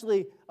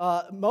 Eventually,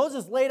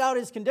 Moses laid out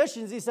his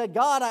conditions. He said,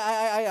 "God,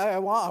 I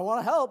want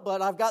to help,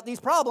 but I've got these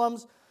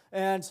problems,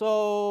 and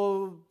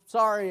so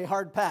sorry,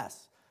 hard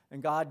pass."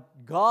 And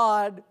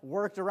God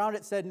worked around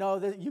it, said, "No,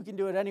 you can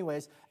do it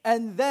anyways."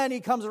 And then he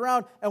comes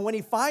around, and when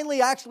he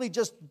finally actually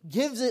just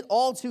gives it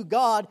all to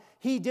God,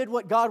 he did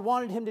what God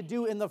wanted him to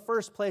do in the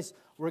first place,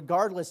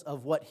 regardless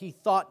of what he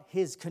thought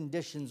his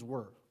conditions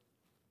were.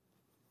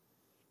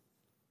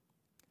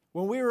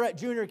 When we were at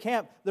junior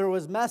camp, there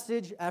was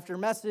message after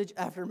message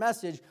after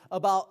message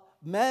about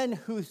men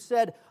who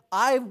said,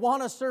 "I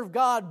want to serve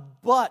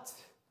God, but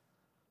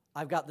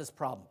I've got this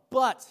problem,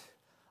 but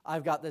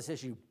I've got this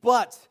issue,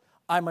 but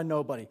I'm a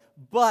nobody,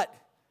 but,"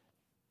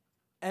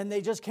 and they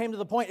just came to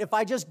the point, if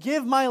I just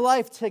give my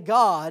life to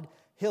God,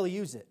 he'll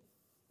use it.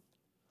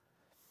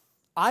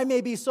 I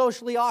may be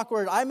socially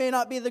awkward. I may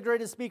not be the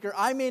greatest speaker.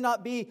 I may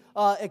not be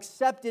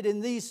accepted in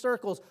these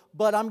circles,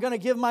 but I'm going to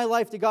give my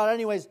life to God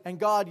anyways. And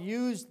God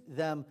used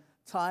them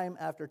time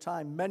after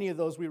time. Many of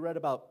those we read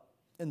about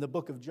in the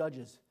book of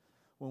Judges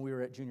when we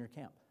were at junior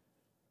camp.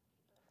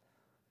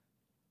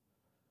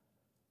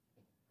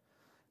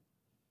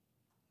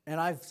 And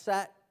I've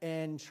sat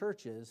in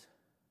churches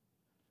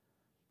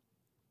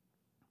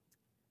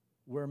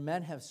where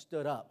men have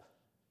stood up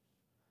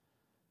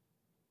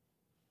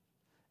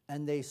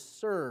and they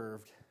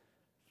served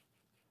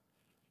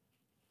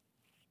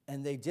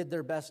and they did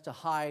their best to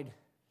hide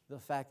the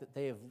fact that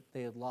they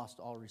had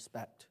lost all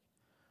respect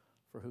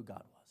for who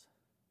God was.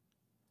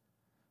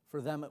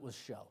 For them, it was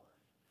show.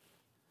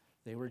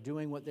 They were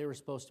doing what they were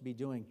supposed to be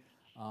doing.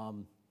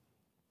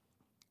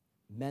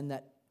 Men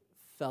that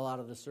fell out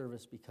of the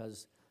service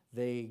because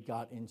they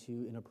got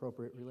into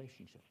inappropriate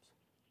relationships.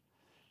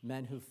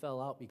 Men who fell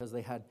out because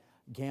they had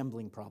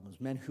gambling problems.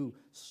 Men who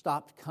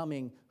stopped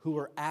coming, who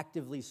were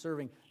actively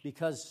serving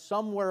because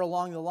somewhere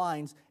along the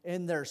lines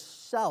in their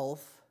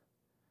self,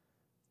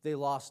 they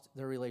lost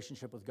their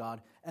relationship with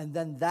God. And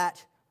then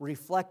that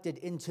reflected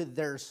into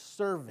their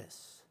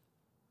service.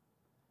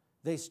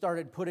 They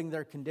started putting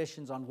their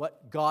conditions on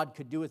what God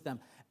could do with them.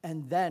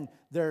 And then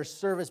their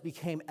service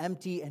became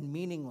empty and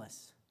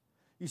meaningless.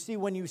 You see,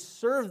 when you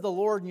serve the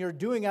Lord and you're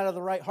doing out of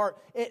the right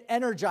heart, it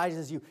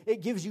energizes you.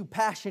 It gives you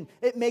passion.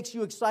 It makes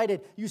you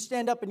excited. You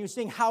stand up and you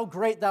sing, "How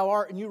great thou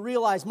art," and you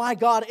realize, my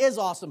God is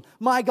awesome.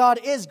 My God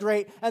is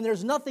great, and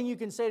there's nothing you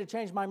can say to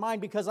change my mind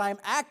because I am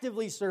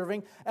actively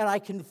serving, and I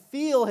can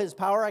feel His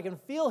power. I can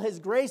feel His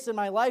grace in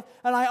my life,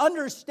 and I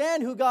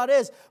understand who God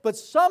is. But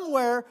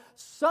somewhere,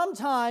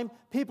 sometime,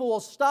 people will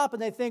stop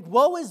and they think,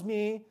 woe is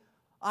me.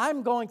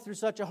 I'm going through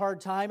such a hard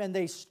time, and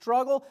they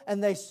struggle,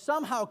 and they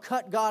somehow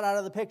cut God out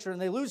of the picture,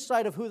 and they lose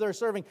sight of who they're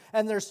serving,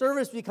 and their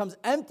service becomes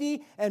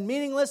empty and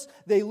meaningless.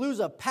 They lose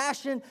a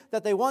passion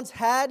that they once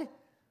had,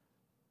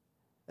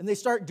 and they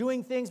start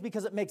doing things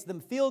because it makes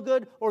them feel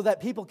good, or that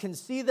people can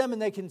see them,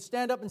 and they can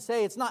stand up and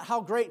say, it's not how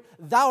great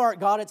thou art,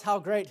 God, it's how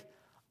great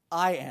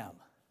I am.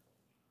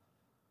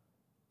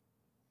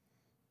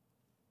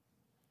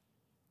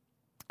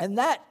 And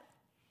that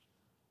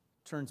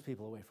turns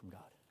people away from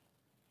God.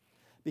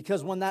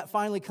 Because when that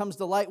finally comes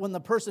to light, when the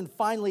person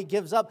finally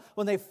gives up,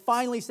 when they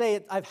finally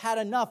say, I've had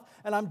enough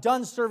and I'm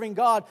done serving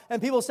God,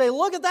 and people say,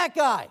 look at that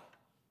guy.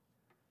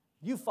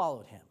 You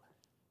followed him.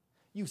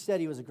 You said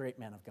he was a great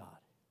man of God.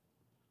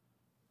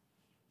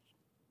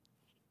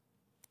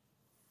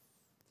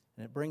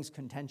 And it brings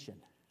contention.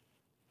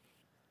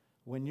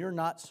 When you're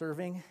not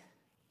serving,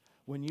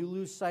 when you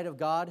lose sight of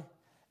God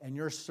and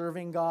you're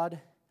serving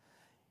God,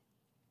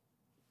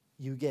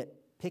 you get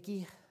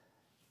picky,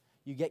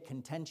 you get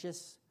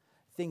contentious.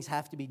 Things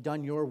have to be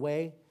done your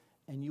way,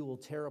 and you will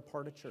tear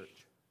apart a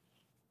church.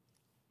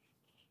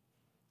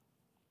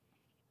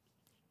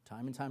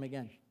 Time and time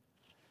again.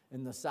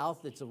 In the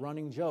South, it's a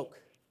running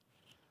joke.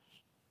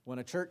 When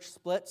a church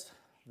splits,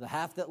 the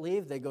half that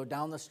leave, they go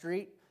down the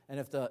street, and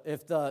if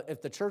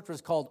the church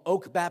was called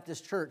Oak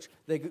Baptist Church,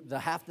 the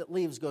half that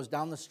leaves goes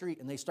down the street,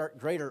 and they start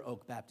Greater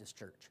Oak Baptist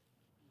Church.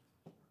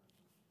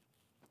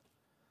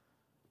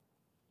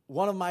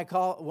 One of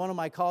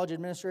my college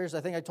administrators, I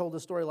think I told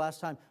this story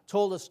last time,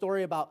 told a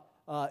story about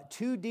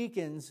two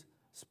deacons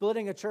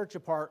splitting a church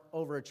apart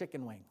over a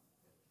chicken wing.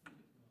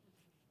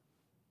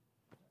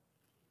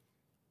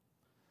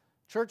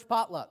 Church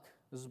potluck.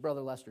 This is Brother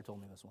Lester told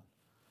me this one.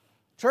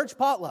 Church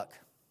potluck.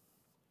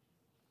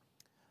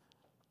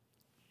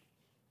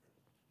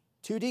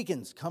 Two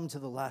deacons come to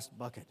the last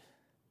bucket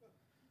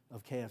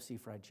of KFC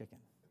fried chicken.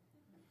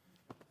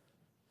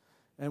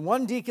 And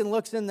one deacon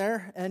looks in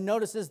there and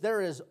notices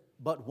there is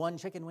but one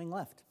chicken wing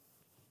left.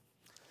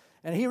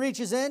 And he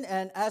reaches in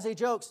and, as a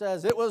joke,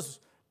 says, it was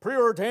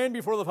preordained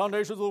before the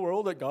foundations of the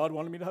world that God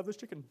wanted me to have this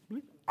chicken.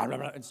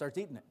 And starts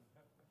eating it.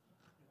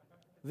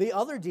 The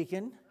other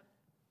deacon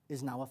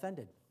is now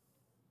offended.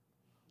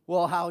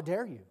 Well, how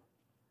dare you?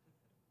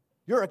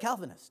 You're a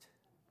Calvinist.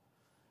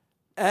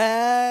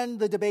 And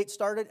the debate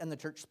started and the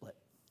church split.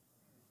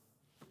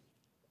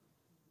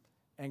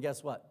 And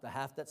guess what? The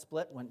half that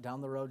split went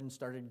down the road and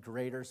started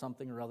Greater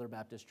something or other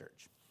Baptist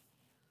Church.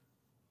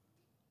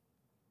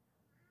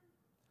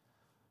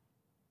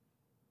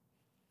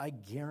 I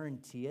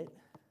guarantee it,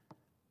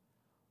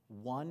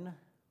 one,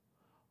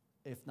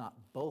 if not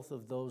both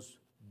of those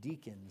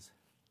deacons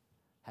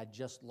had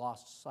just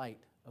lost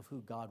sight of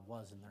who God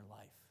was in their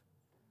life.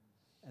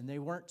 And they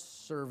weren't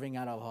serving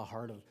out of a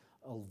heart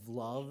of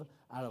love,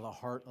 out of a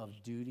heart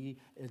of duty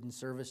in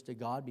service to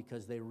God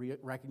because they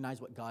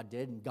recognized what God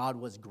did and God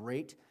was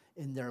great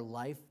in their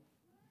life.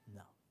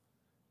 No.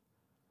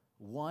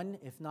 One,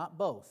 if not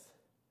both,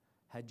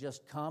 had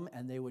just come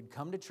and they would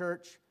come to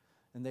church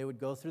and they would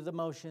go through the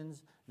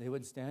motions. They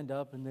would stand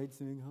up and they'd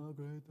sing, how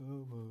great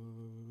thou art,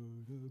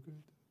 how great.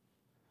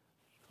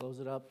 Close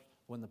it up.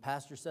 When the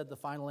pastor said the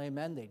final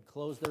amen, they'd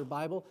close their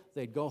Bible.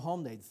 They'd go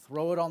home. They'd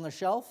throw it on the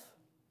shelf,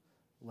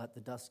 let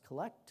the dust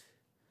collect.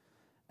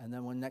 And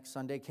then when next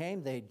Sunday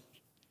came, they'd,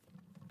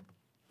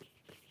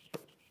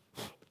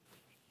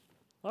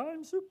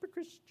 I'm super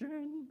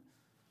Christian.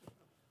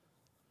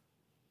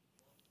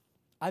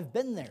 I've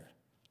been there.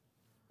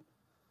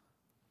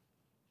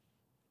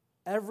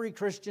 Every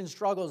Christian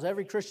struggles.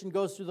 Every Christian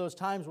goes through those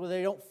times where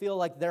they don't feel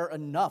like they're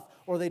enough,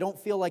 or they don't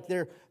feel like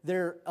they're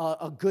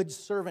a good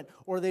servant,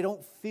 or they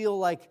don't feel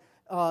like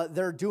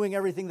they're doing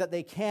everything that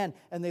they can,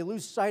 and they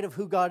lose sight of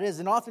who God is.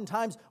 And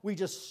oftentimes, we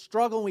just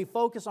struggle and we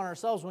focus on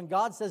ourselves when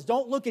God says,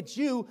 don't look at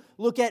you,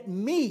 look at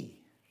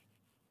me.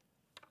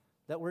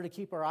 That we're to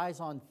keep our eyes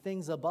on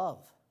things above.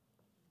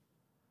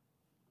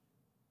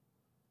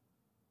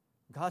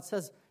 God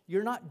says,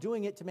 you're not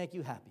doing it to make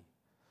you happy.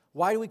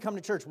 Why do we come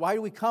to church? Why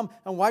do we come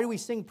and why do we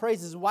sing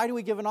praises? Why do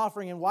we give an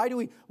offering? And why do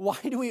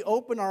we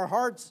open our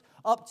hearts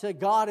up to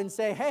God and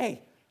say,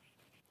 hey,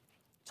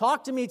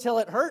 talk to me till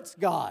it hurts,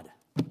 God.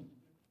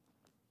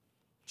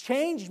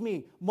 Change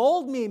me,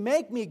 mold me,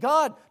 make me.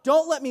 God,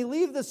 don't let me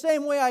leave the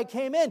same way I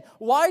came in.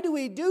 Why do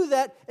we do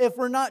that if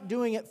we're not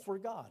doing it for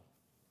God?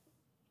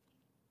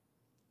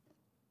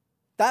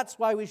 That's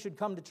why we should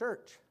come to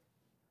church.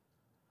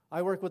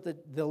 I work with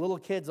the little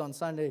kids on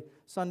Sunday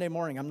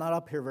morning. I'm not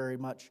up here very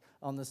much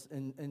on this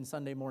in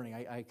Sunday morning.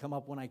 I come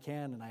up when I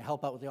can, and I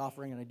help out with the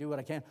offering, and I do what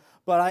I can.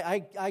 But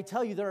I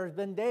tell you, there have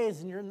been days,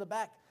 and you're in the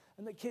back,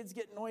 and the kids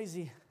get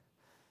noisy,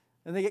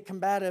 and they get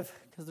combative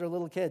because they're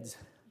little kids.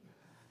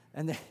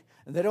 And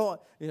they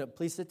don't,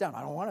 please sit down.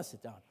 I don't want to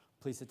sit down.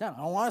 Please sit down.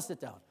 I don't want to sit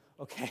down.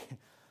 Okay.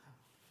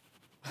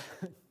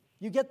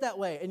 You get that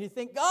way, and you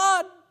think,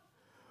 God,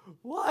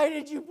 why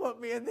did you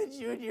put me in the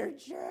junior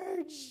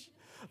church?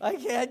 I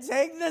can't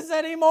take this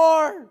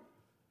anymore.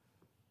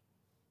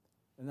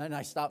 And then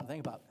I stop and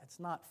think about, that's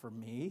not for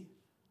me.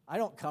 I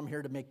don't come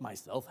here to make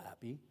myself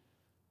happy.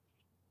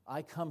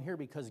 I come here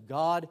because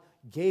God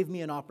gave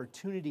me an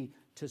opportunity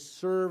to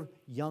serve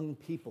young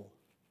people.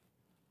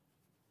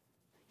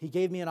 He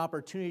gave me an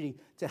opportunity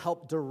to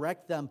help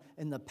direct them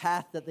in the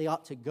path that they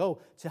ought to go,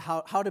 to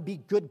how to be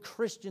good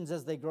Christians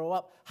as they grow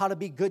up, how to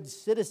be good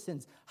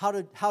citizens, how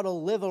to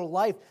live a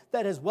life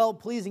that is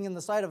well-pleasing in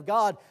the sight of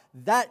God.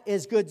 That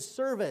is good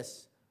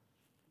service.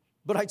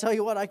 But I tell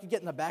you what, I could get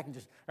in the back and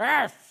just,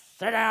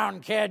 sit down,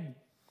 kid.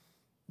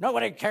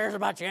 Nobody cares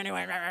about you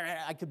anyway.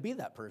 I could be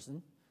that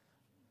person.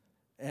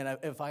 And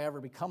if I ever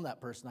become that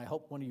person, I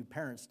hope one of you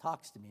parents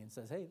talks to me and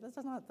says, hey,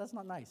 that's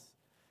not nice.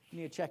 You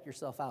need to check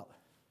yourself out.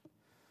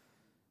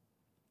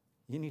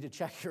 You need to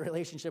check your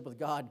relationship with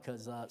God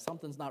because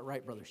something's not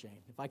right, Brother Shane.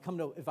 If I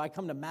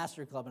come to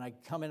Master Club and I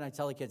come in and I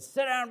tell the kids,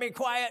 sit down and be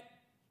quiet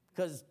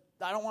because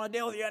I don't want to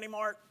deal with you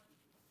anymore,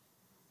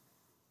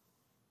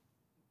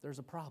 there's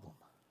a problem.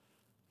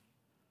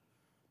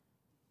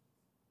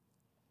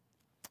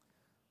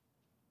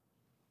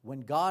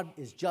 When God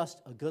is just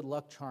a good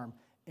luck charm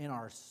in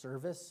our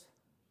service,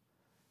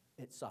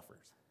 it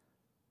suffers.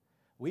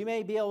 We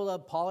may be able to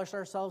polish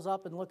ourselves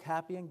up and look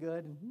happy and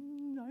good.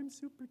 And, I'm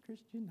super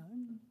Christian.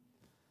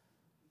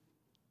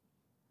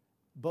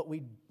 But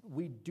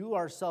we do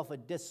ourselves a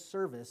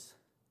disservice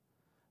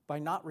by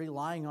not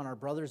relying on our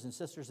brothers and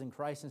sisters in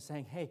Christ and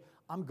saying, hey,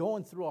 I'm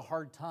going through a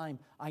hard time.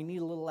 I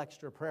need a little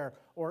extra prayer.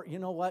 Or, you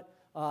know what?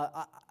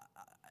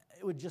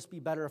 It would just be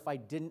better if I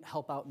didn't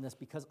help out in this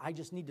because I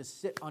just need to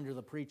sit under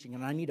the preaching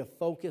and I need to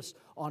focus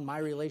on my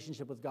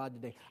relationship with God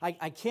today.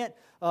 I can't,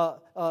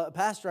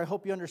 Pastor, I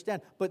hope you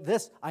understand, but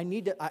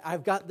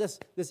I've got this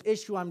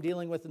issue I'm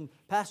dealing with, and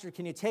Pastor,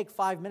 can you take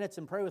 5 minutes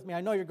and pray with me?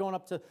 I know you're going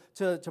up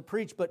to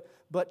preach,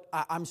 but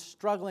I'm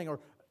struggling,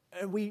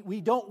 and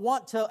we don't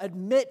want to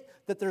admit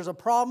that there's a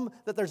problem,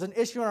 that there's an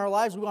issue in our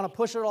lives. We want to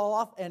push it all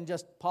off and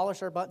just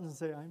polish our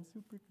buttons and say, I'm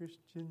super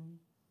Christian.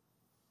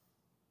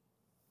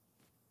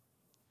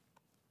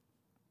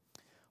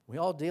 We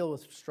all deal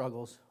with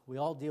struggles. We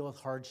all deal with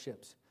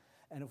hardships.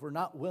 And if we're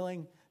not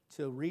willing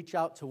to reach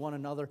out to one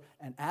another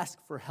and ask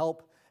for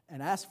help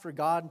and ask for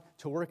God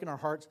to work in our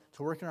hearts,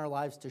 to work in our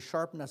lives, to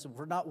sharpen us, if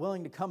we're not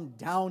willing to come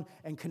down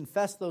and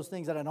confess those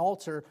things at an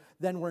altar,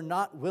 then we're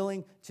not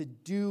willing to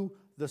do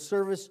the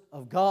service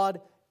of God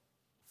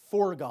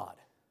for God.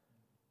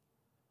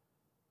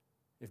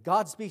 If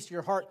God speaks to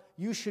your heart,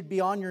 you should be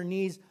on your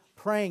knees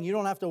praying. You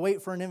don't have to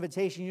wait for an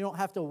invitation. You don't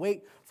have to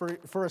wait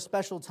for a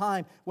special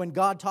time when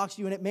God talks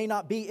to you. And it may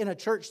not be in a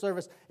church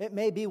service. It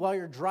may be while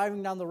you're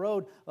driving down the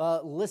road,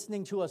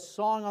 listening to a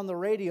song on the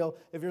radio.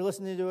 If you're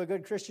listening to a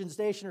good Christian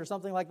station or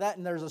something like that,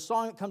 and there's a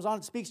song that comes on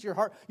that speaks to your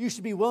heart, you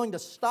should be willing to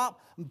stop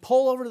and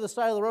pull over to the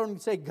side of the road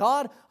and say,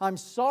 God, I'm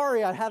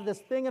sorry. I have this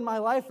thing in my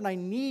life, and I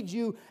need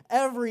you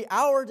every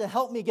hour to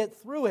help me get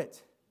through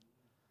it.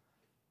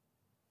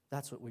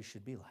 That's what we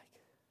should be like.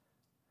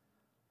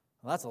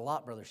 Well, that's a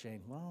lot, Brother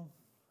Shane. Well,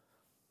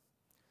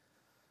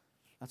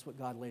 that's what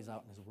God lays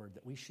out in His Word,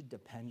 that we should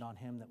depend on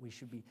Him, that we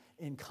should be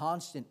in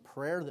constant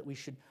prayer, that we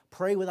should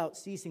pray without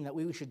ceasing, that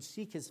we should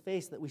seek His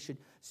face, that we should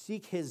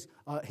seek His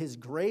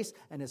grace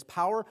and His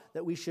power,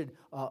 that we should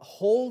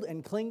hold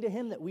and cling to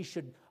Him, that we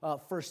should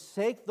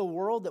forsake the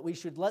world, that we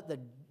should let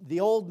the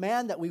old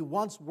man that we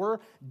once were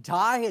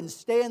die and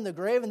stay in the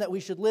grave, and that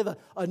we should live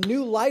a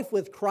new life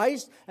with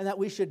Christ, and that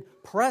we should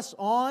press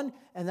on,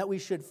 and that we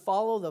should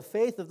follow the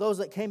faith of those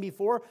that came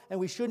before, and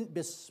we shouldn't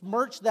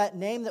besmirch that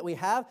name that we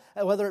have,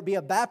 whether it be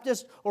a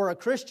Baptist or a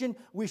Christian.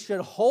 We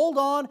should hold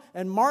on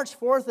and march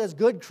forth as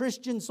good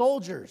Christian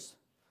soldiers.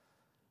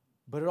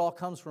 But it all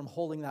comes from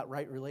holding that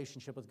right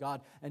relationship with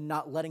God and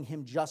not letting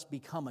Him just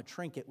become a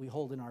trinket we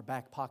hold in our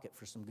back pocket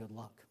for some good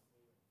luck.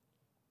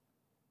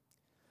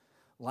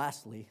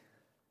 lastly,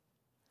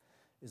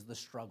 is the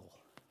struggle.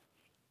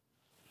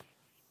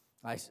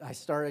 I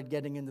started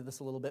getting into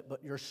this a little bit,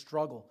 but your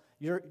struggle.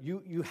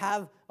 You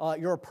have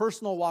your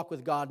personal walk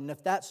with God, and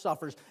if that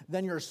suffers,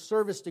 then your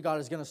service to God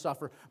is going to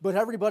suffer. But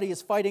everybody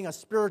is fighting a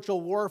spiritual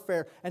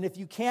warfare, and if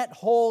you can't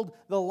hold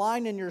the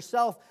line in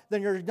yourself,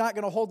 then you're not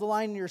going to hold the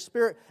line in your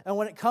spirit. And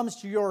when it comes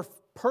to your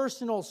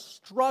personal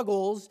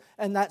struggles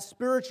and that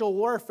spiritual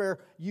warfare,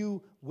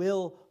 you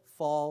will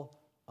fall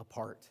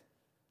apart.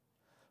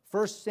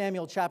 1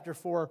 Samuel chapter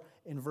 4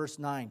 in verse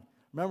 9.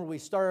 Remember, we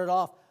started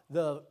off,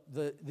 the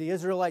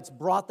Israelites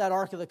brought that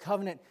Ark of the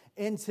Covenant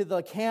into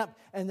the camp,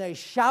 and they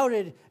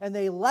shouted, and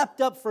they leapt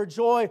up for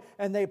joy,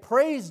 and they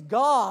praised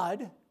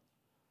God.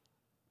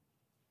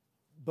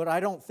 But I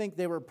don't think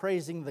they were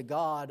praising the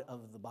God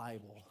of the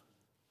Bible.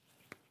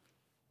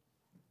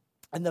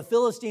 And the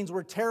Philistines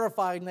were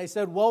terrified, and they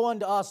said, woe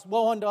unto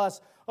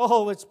us,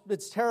 oh,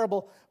 it's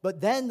terrible.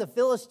 But then the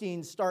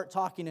Philistines start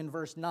talking in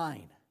verse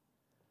 9.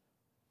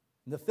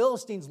 And the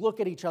Philistines look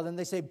at each other, and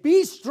they say,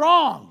 be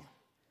strong,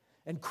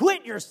 and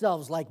quit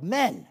yourselves like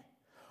men.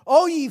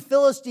 O ye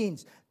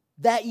Philistines,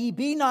 that ye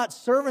be not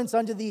servants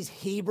unto these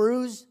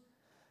Hebrews,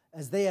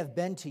 as they have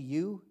been to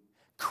you.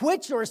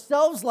 Quit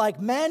yourselves like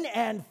men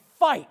and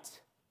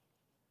fight.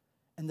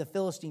 And the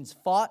Philistines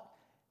fought,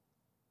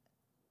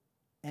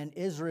 and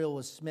Israel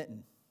was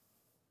smitten.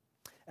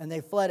 And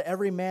they fled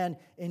every man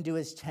into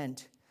his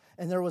tent,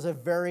 and there was a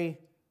very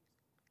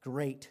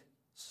great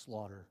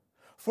slaughter.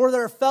 For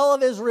there fell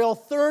of Israel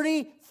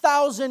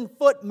 30,000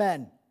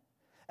 footmen.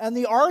 And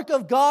the ark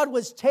of God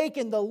was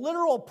taken, the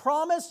literal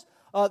promise,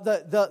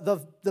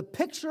 the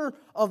picture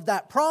of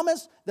that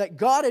promise that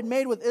God had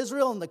made with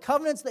Israel and the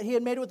covenants that he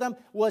had made with them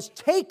was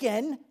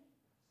taken.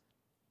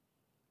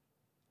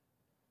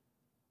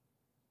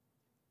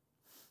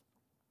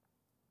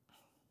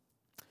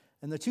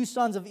 And the two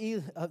sons of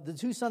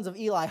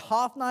Eli,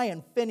 Hophni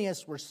and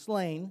Phinehas, were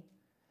slain,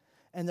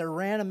 and there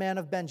ran a man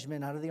of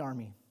Benjamin out of the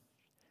army,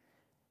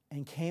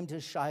 and came to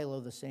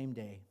Shiloh the same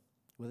day,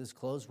 with his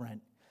clothes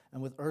rent,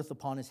 and with earth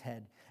upon his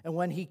head. And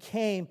when he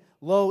came,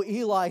 lo,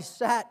 Eli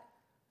sat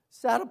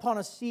upon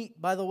a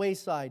seat by the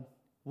wayside,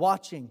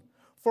 watching,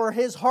 for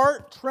his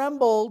heart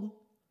trembled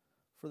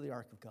for the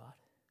ark of God.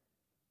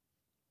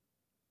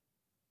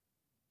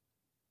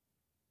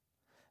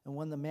 And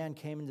when the man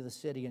came into the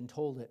city and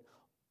told it,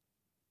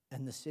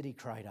 and the city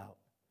cried out.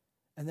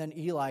 And then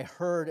Eli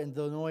heard and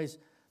the noise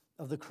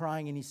of the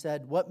crying, and he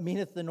said, what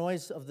meaneth the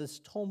noise of this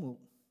tumult?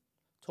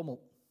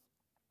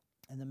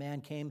 And the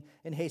man came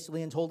in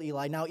hastily and told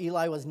Eli. Now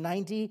Eli was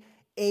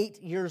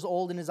 98 years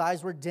old, and his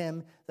eyes were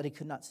dim, that he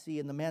could not see.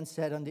 And the man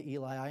said unto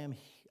Eli,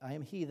 I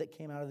am he that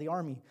came out of the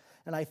army,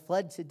 and I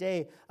fled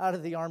today out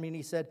of the army. And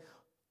he said,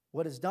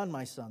 what is done,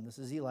 my son? This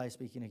is Eli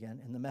speaking again.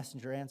 And the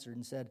messenger answered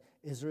and said,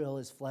 Israel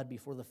is fled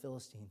before the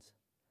Philistines.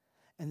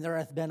 And there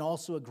hath been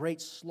also a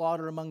great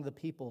slaughter among the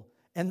people.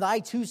 And thy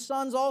two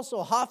sons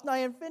also,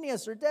 Hophni and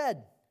Phinehas, are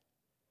dead.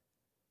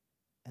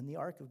 And the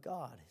ark of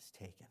God is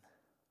taken.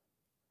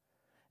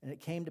 And it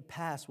came to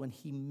pass when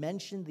he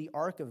mentioned the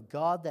ark of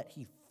God that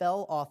he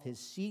fell off his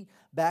seat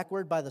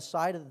backward by the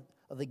side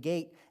of the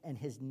gate, and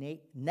his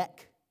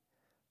neck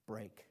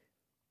brake,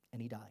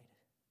 and he died.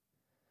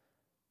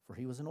 For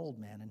he was an old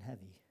man and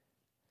heavy,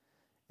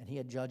 and he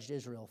had judged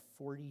Israel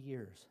 40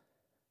 years.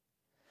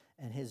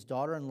 And his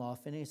daughter-in-law,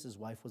 Phinehas'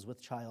 wife, was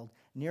with child,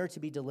 near to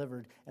be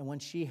delivered. And when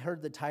she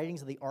heard the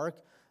tidings of the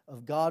ark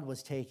of God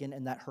was taken,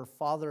 and that her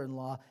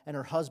father-in-law and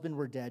her husband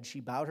were dead,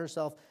 she bowed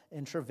herself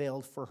and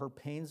travailed, for her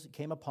pains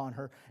came upon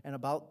her. And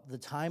about the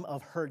time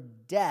of her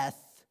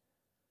death,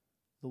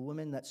 the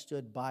woman that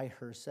stood by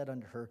her said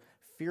unto her,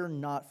 fear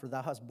not, for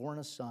thou hast borne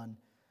a son.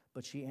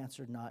 But she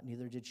answered not,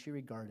 neither did she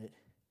regard it.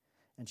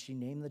 And she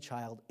named the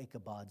child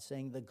Ichabod,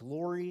 saying, the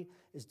glory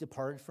is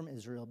departed from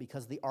Israel,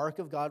 because the ark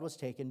of God was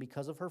taken,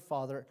 because of her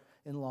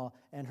father-in-law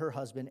and her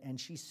husband. And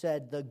she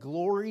said, the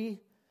glory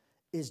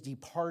is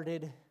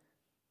departed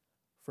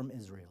from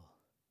Israel,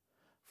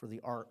 for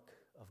the ark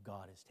of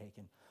God is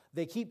taken.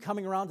 They keep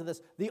coming around to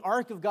this. The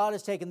ark of God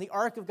is taken. The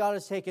ark of God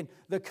is taken.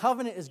 The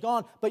covenant is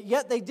gone. But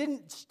yet they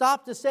didn't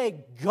stop to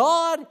say,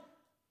 God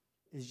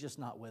is just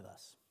not with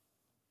us.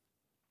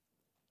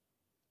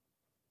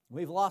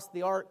 We've lost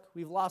the ark.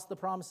 We've lost the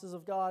promises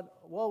of God.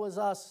 Woe is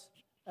us.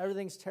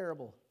 Everything's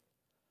terrible.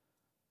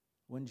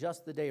 When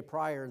just the day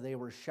prior, they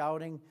were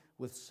shouting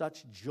with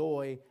such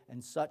joy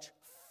and such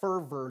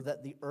fervor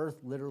that the earth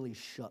literally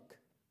shook.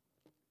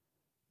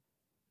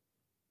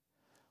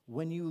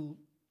 When you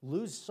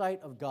lose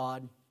sight of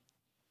God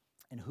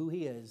and who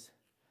he is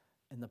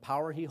and the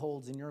power he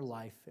holds in your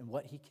life and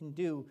what he can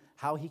do,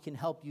 how he can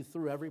help you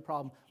through every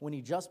problem, when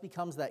he just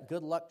becomes that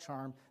good luck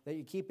charm that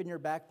you keep in your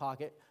back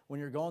pocket, when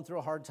you're going through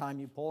a hard time,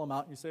 you pull him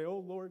out and you say, oh,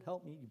 Lord,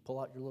 help me. You pull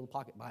out your little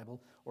pocket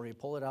Bible, or you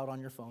pull it out on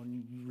your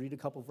phone, you read a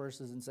couple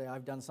verses and say,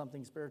 I've done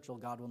something spiritual,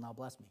 God will now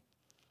bless me.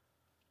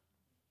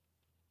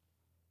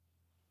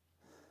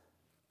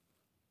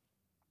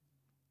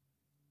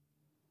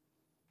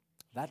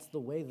 That's the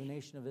way the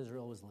nation of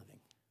Israel was living.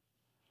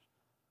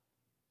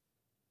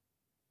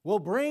 We'll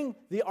bring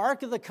the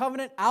Ark of the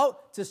Covenant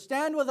out to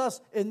stand with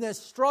us in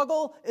this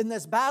struggle, in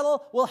this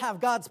battle. We'll have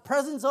God's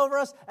presence over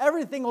us.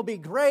 Everything will be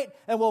great,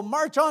 and we'll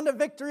march on to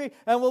victory,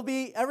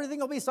 and everything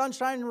will be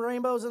sunshine and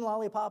rainbows and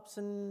lollipops.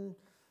 And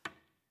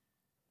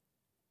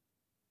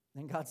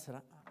then God said,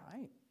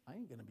 I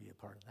ain't going to be a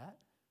part of that.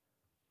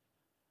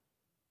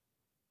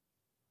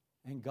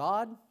 And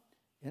God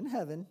in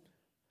heaven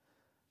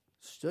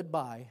stood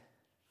by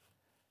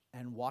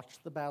and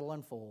watched the battle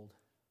unfold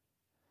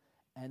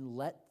and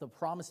let the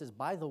promises.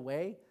 By the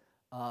way,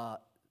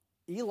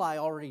 Eli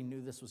already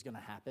knew this was going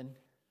to happen.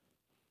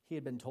 He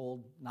had been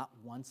told not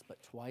once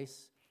but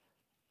twice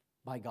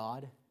by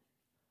God,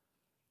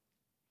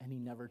 and he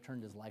never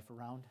turned his life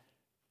around.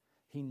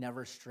 He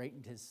never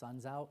straightened his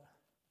sons out.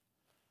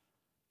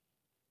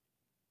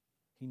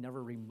 He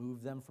never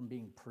removed them from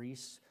being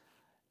priests,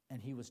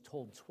 and he was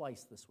told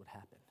twice this would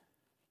happen.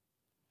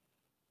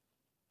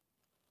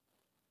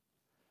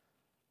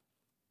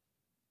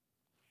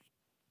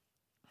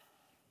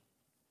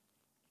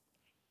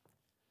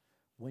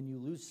 When you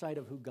lose sight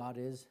of who God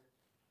is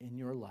in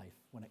your life,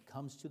 when it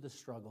comes to the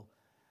struggle,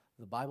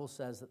 the Bible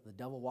says that the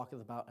devil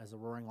walketh about as a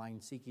roaring lion,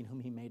 seeking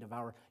whom he may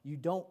devour.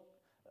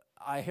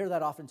 I hear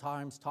that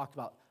oftentimes talked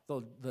about,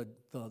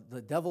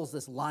 the devil's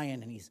this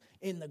lion, and he's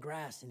in the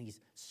grass, and he's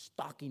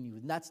stalking you.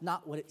 And that's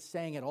not what it's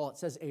saying at all. It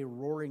says a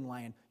roaring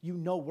lion. You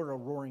know where a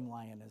roaring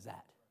lion is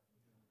at.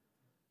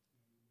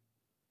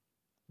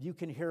 You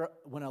can hear it,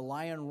 when a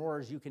lion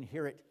roars, you can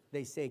hear it,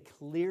 they say,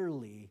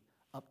 clearly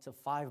up to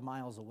 5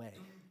 miles away.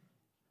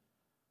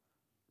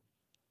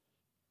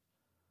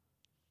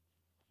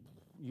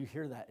 You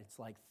hear that, it's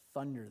like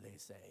thunder, they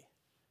say.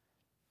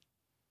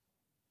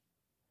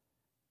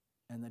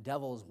 And the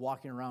devil is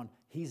walking around.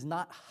 He's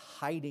not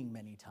hiding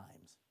many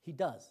times. He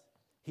does.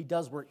 He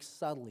does work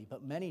subtly,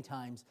 but many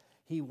times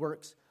he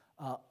works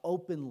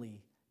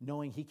openly,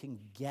 knowing he can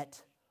get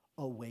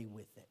away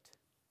with it.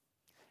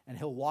 And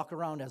he'll walk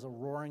around as a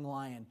roaring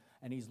lion,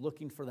 and he's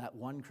looking for that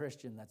one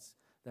Christian that's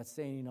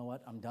saying, you know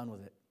what, I'm done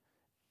with it.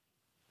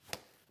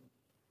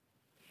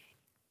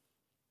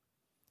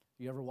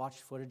 You ever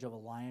watched footage of a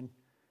lion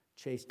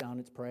chase down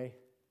its prey?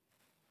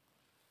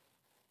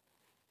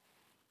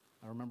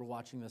 I remember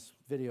watching this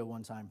video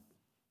one time.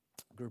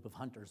 A group of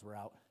hunters were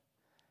out,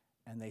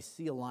 and they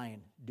see a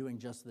lion doing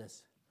just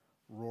this,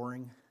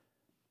 roaring,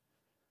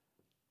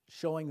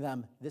 showing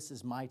them, this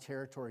is my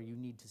territory, you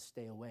need to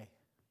stay away.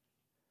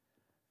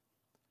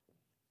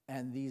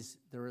 And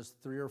there was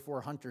 3 or 4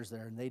 hunters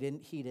there, and they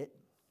didn't heed it.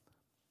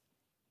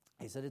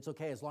 They said, it's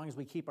okay, as long as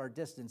we keep our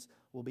distance,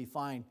 we'll be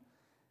fine.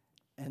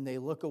 And they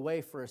look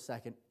away for a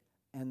second,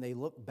 and they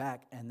look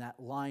back, and that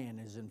lion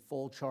is in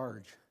full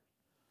charge,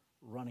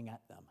 running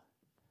at them.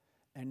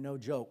 And no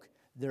joke,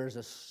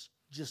 there's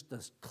just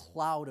this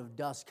cloud of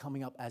dust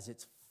coming up as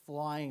it's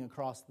flying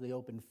across the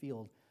open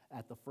field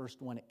at the first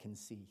one it can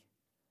see.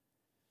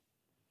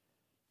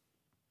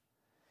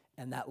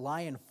 And that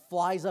lion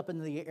flies up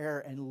into the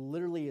air and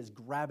literally is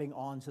grabbing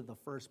onto the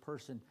first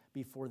person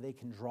before they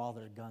can draw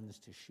their guns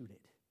to shoot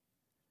it.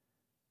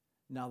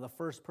 Now, the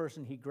first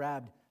person he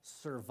grabbed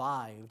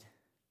survived.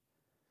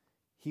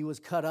 He was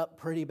cut up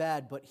pretty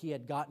bad, but he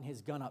had gotten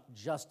his gun up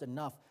just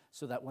enough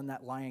so that when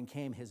that lion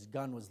came, his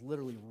gun was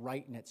literally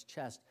right in its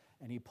chest,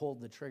 and he pulled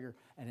the trigger,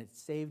 and it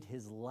saved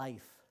his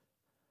life.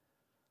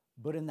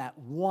 But in that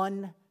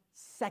 1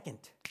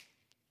 second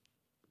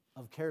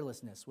of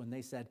carelessness, when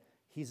they said,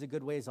 he's a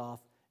good ways off,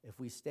 if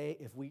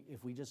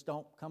we just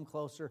don't come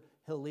closer,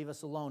 he'll leave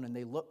us alone, and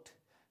they looked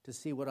to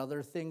see what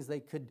other things they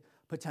could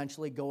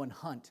potentially go and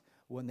hunt.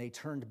 When they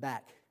turned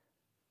back,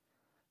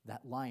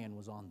 that lion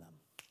was on them.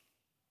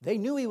 They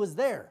knew he was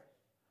there,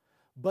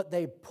 but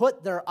they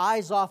put their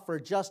eyes off for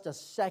just a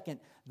second.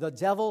 The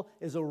devil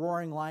is a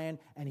roaring lion,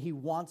 and he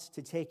wants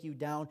to take you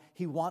down.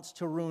 He wants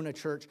to ruin a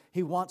church.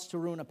 He wants to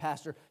ruin a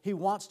pastor. He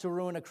wants to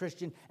ruin a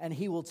Christian, and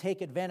he will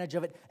take advantage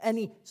of it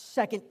any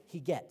second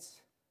he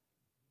gets.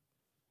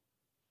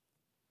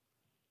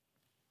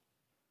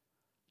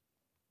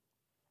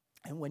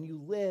 And when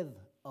you live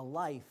a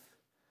life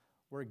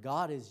where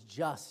God is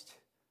just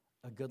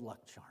a good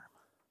luck charm,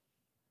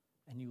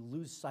 and you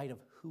lose sight of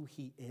who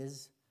he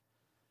is,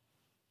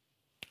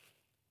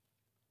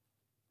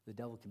 the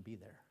devil can be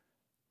there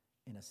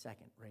in a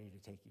second, ready to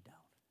take you down.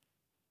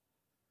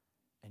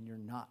 And you're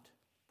not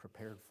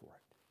prepared for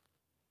it.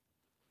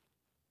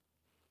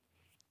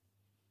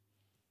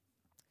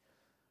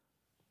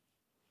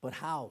 But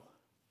how?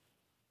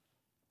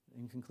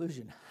 In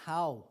conclusion,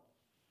 how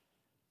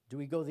do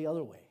we go the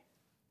other way?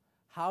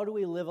 How do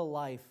we live a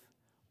life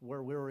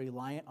where we're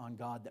reliant on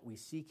God, that we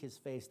seek his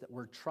face, that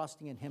we're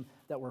trusting in him,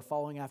 that we're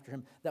following after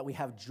him, that we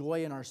have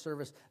joy in our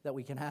service, that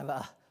we can have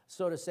a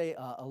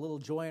little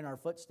joy in our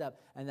footstep,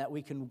 and that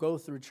we can go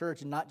through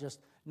church and not just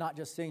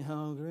sing,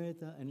 oh,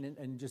 great,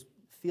 and just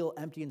feel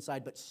empty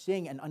inside, but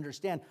sing and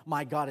understand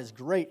my God is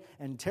great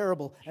and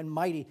terrible and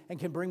mighty and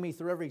can bring me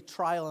through every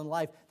trial in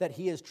life, that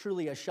he is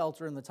truly a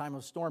shelter in the time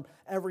of storm.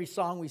 Every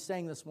song we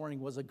sang this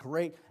morning was a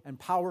great and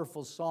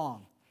powerful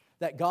song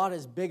that God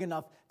is big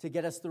enough to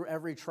get us through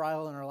every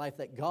trial in our life,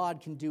 that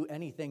God can do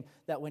anything,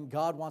 that when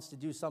God wants to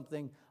do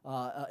something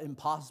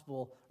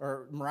impossible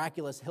or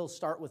miraculous, he'll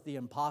start with the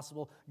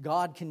impossible.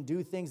 God can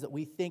do things that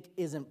we think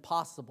isn't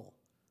possible.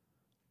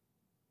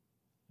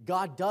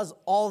 God does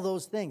all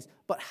those things,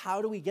 but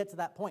how do we get to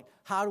that point?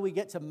 How do we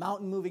get to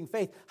mountain-moving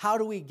faith? How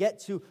do we get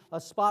to a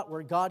spot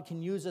where God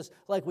can use us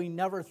like we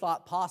never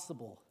thought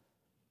possible?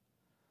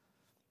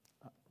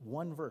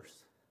 One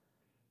verse.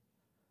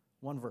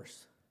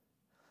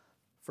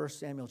 1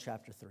 Samuel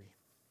chapter 3.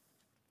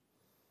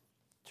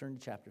 Turn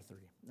to chapter 3.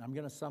 I'm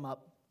going to sum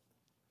up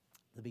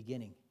the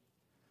beginning.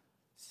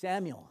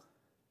 Samuel.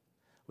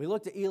 We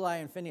looked at Eli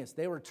and Phinehas.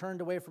 They were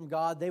turned away from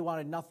God. They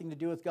wanted nothing to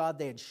do with God.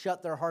 They had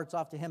shut their hearts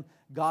off to him.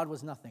 God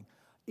was nothing.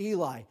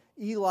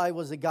 Eli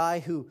was a guy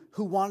who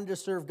wanted to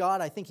serve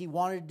God. I think he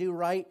wanted to do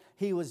right.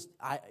 He was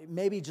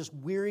maybe just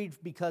wearied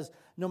because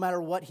no matter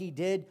what he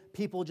did,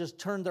 people just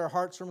turned their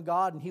hearts from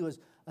God,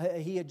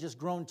 and he had just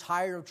grown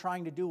tired of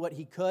trying to do what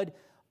he could.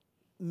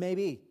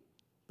 Maybe.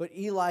 But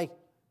Eli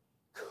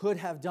could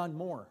have done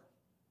more.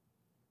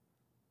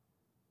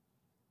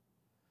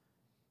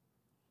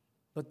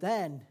 But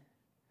then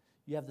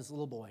you have this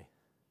little boy,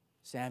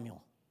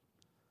 Samuel.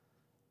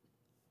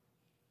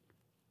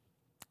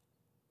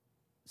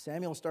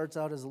 Samuel starts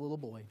out as a little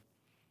boy.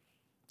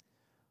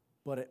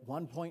 But at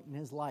one point in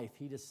his life,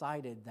 he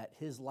decided that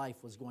his life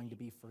was going to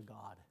be for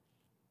God.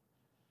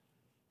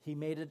 He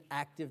made an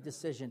active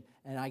decision,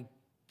 and I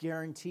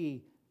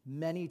guarantee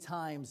many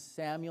times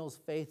Samuel's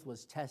faith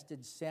was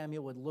tested.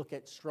 Samuel would look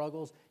at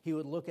struggles. He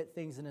would look at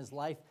things in his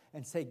life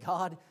and say,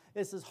 God,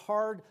 this is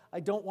hard. I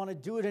don't want to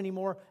do it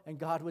anymore. And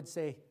God would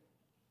say,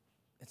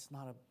 it's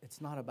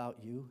not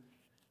about you.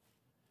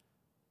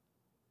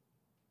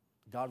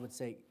 God would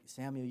say,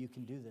 Samuel, you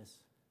can do this.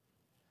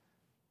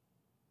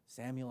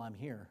 Samuel, I'm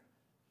here.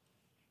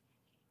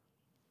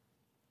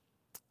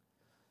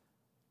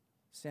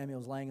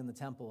 Samuel's laying in the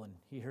temple and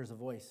he hears a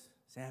voice,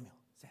 Samuel.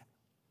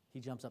 He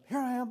jumps up, here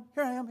I am,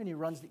 and he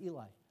runs to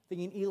Eli,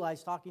 thinking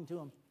Eli's talking to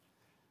him.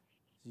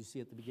 As you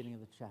see at the beginning of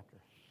the chapter.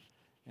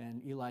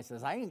 And Eli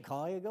says, I didn't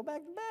call you, go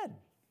back to bed.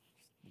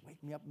 Just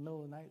wake me up in the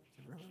middle of the night.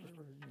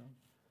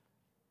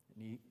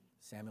 And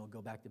Samuel would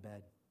go back to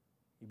bed.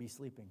 He'd be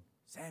sleeping.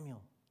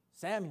 Samuel.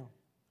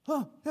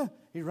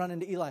 He'd run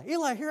into Eli.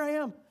 Eli, here I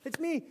am. It's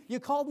me.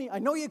 You called me. I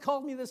know you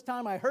called me this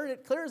time. I heard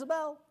it clear as a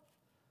bell.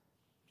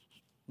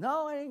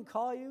 No, I didn't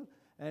call you.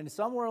 And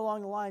somewhere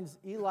along the lines,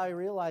 Eli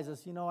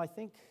realizes, I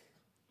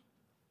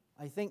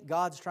think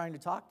God's trying to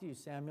talk to you,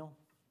 Samuel.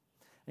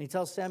 And he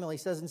tells Samuel, he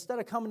says, instead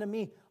of coming to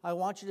me, I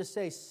want you to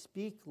say,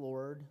 speak,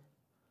 Lord,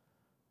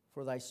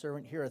 for thy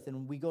servant heareth.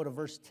 And we go to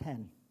verse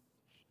 10.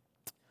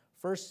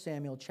 1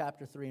 Samuel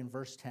chapter 3 and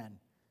verse 10.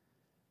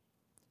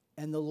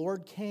 And the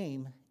Lord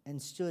came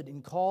and stood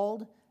and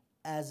called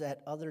as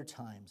at other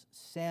times,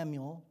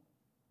 Samuel,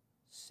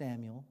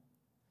 Samuel.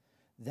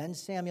 Then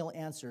Samuel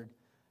answered,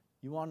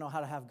 you want to know how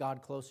to have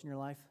God close in your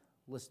life?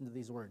 Listen to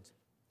these words.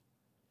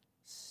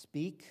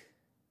 Speak,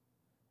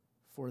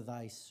 for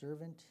thy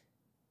servant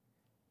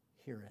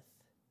heareth.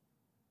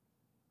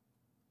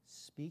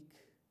 Speak,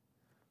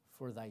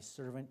 for thy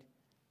servant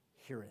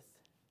heareth.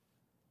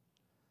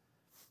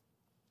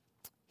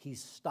 He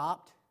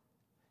stopped.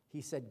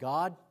 He said,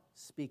 God,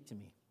 speak to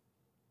me,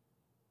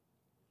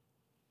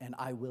 and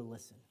I will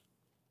listen.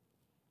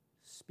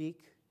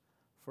 Speak,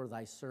 for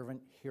thy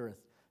servant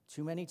heareth.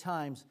 Too many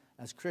times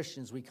as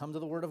Christians, we come to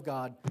the Word of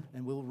God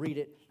and we'll read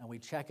it and we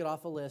check it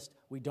off a list.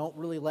 We don't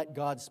really let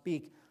God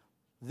speak.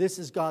 This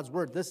is God's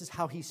Word. This is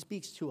how He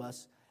speaks to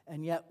us.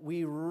 And yet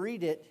we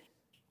read it.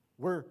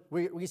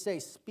 We say,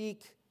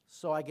 speak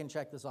so I can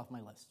check this off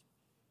my list.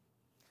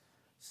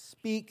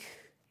 Speak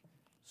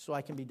so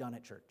I can be done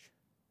at church.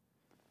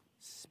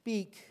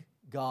 Speak,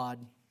 God,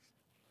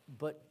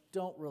 but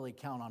don't really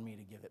count on me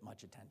to give it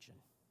much attention.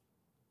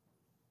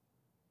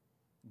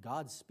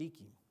 God's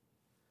speaking.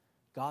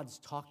 God's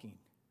talking.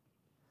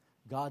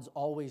 God's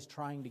always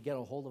trying to get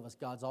a hold of us.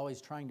 God's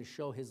always trying to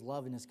show His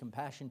love and His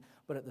compassion,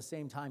 but at the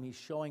same time, He's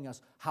showing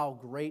us how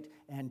great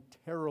and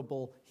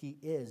terrible He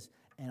is.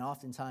 And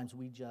oftentimes,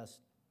 we just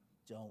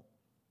don't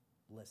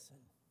listen.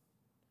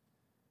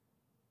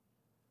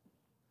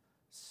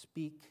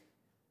 Speak,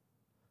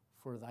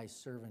 for thy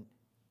servant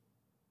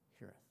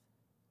heareth.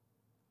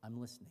 I'm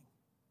listening.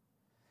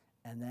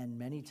 And then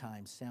many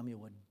times,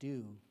 Samuel would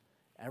do,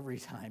 every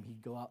time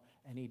he'd go out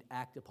and he'd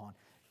act upon.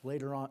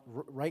 Later on,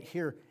 right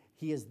here,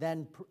 he is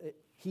given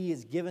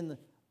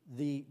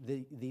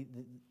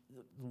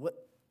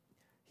what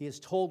he is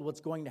told what's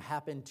going to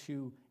happen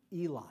to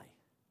Eli.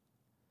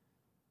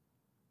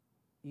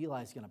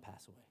 Eli's going to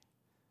pass away.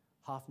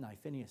 Hophni,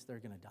 Phinehas, they're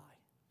going to die.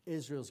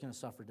 Israel's going to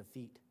suffer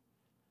defeat.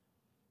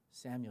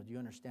 Samuel, do you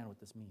understand what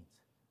this means?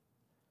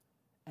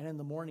 And in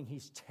the morning,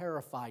 he's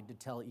terrified to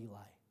tell Eli.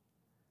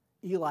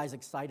 Eli's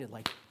excited,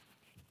 like,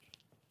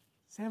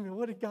 Samuel,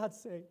 what did God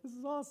say? This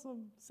is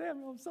awesome.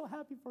 Samuel, I'm so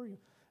happy for you.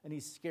 And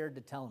he's scared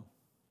to tell him.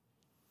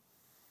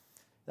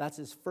 That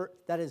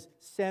is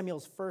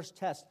Samuel's first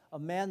test. A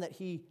man that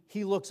he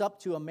looks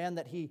up to, a man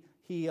that he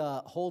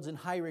holds in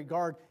high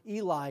regard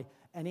Eli,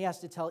 and he has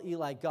to tell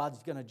Eli,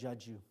 God's going to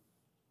judge you.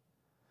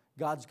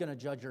 God's going to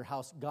judge your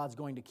house. God's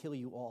going to kill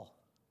you all.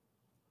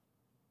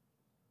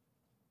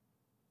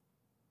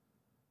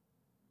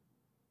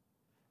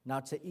 Now,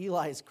 to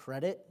Eli's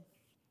credit,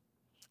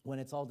 when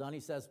it's all done, he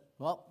says,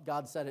 well,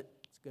 God said it.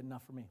 It's good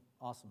enough for me.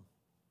 Awesome.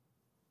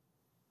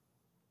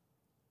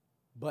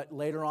 But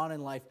later on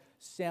in life,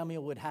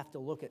 Samuel would have to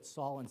look at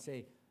Saul and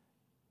say,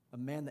 a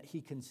man that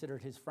he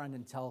considered his friend,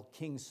 and tell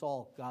King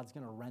Saul, God's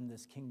going to rend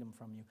this kingdom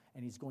from you,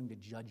 and he's going to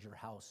judge your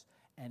house.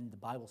 And the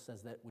Bible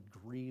says that would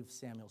grieve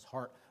Samuel's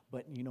heart.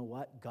 But you know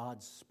what?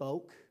 God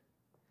spoke.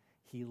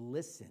 He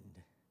listened.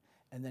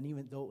 And then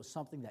even though it was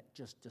something that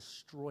just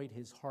destroyed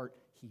his heart,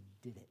 he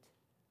did it.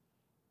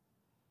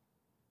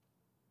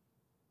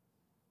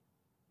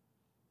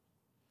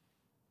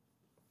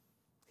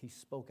 He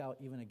spoke out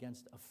even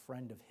against a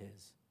friend of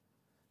his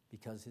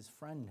because his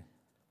friend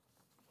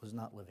was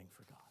not living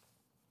for God.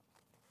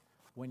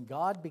 When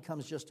God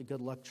becomes just a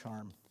good luck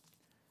charm,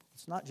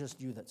 it's not just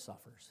you that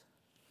suffers,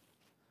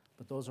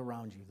 but those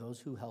around you, those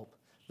who help,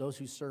 those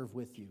who serve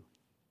with you.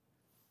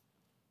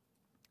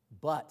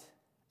 But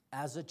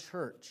as a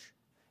church,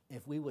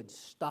 if we would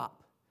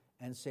stop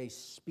and say,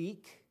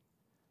 speak,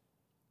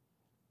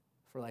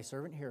 for thy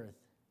servant heareth,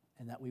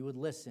 and that we would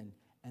listen,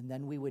 and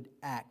then we would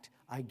act,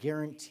 I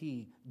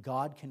guarantee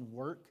God can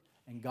work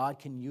and God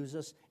can use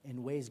us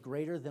in ways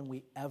greater than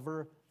we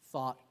ever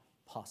thought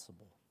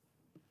possible.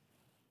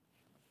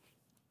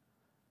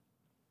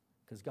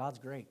 Because God's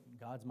great,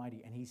 God's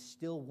mighty, and he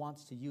still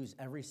wants to use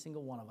every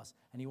single one of us,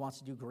 and he wants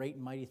to do great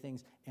and mighty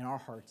things in our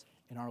hearts,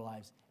 in our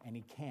lives, and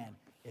he can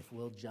if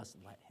we'll just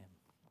let him.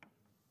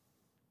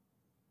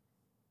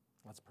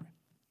 Let's pray.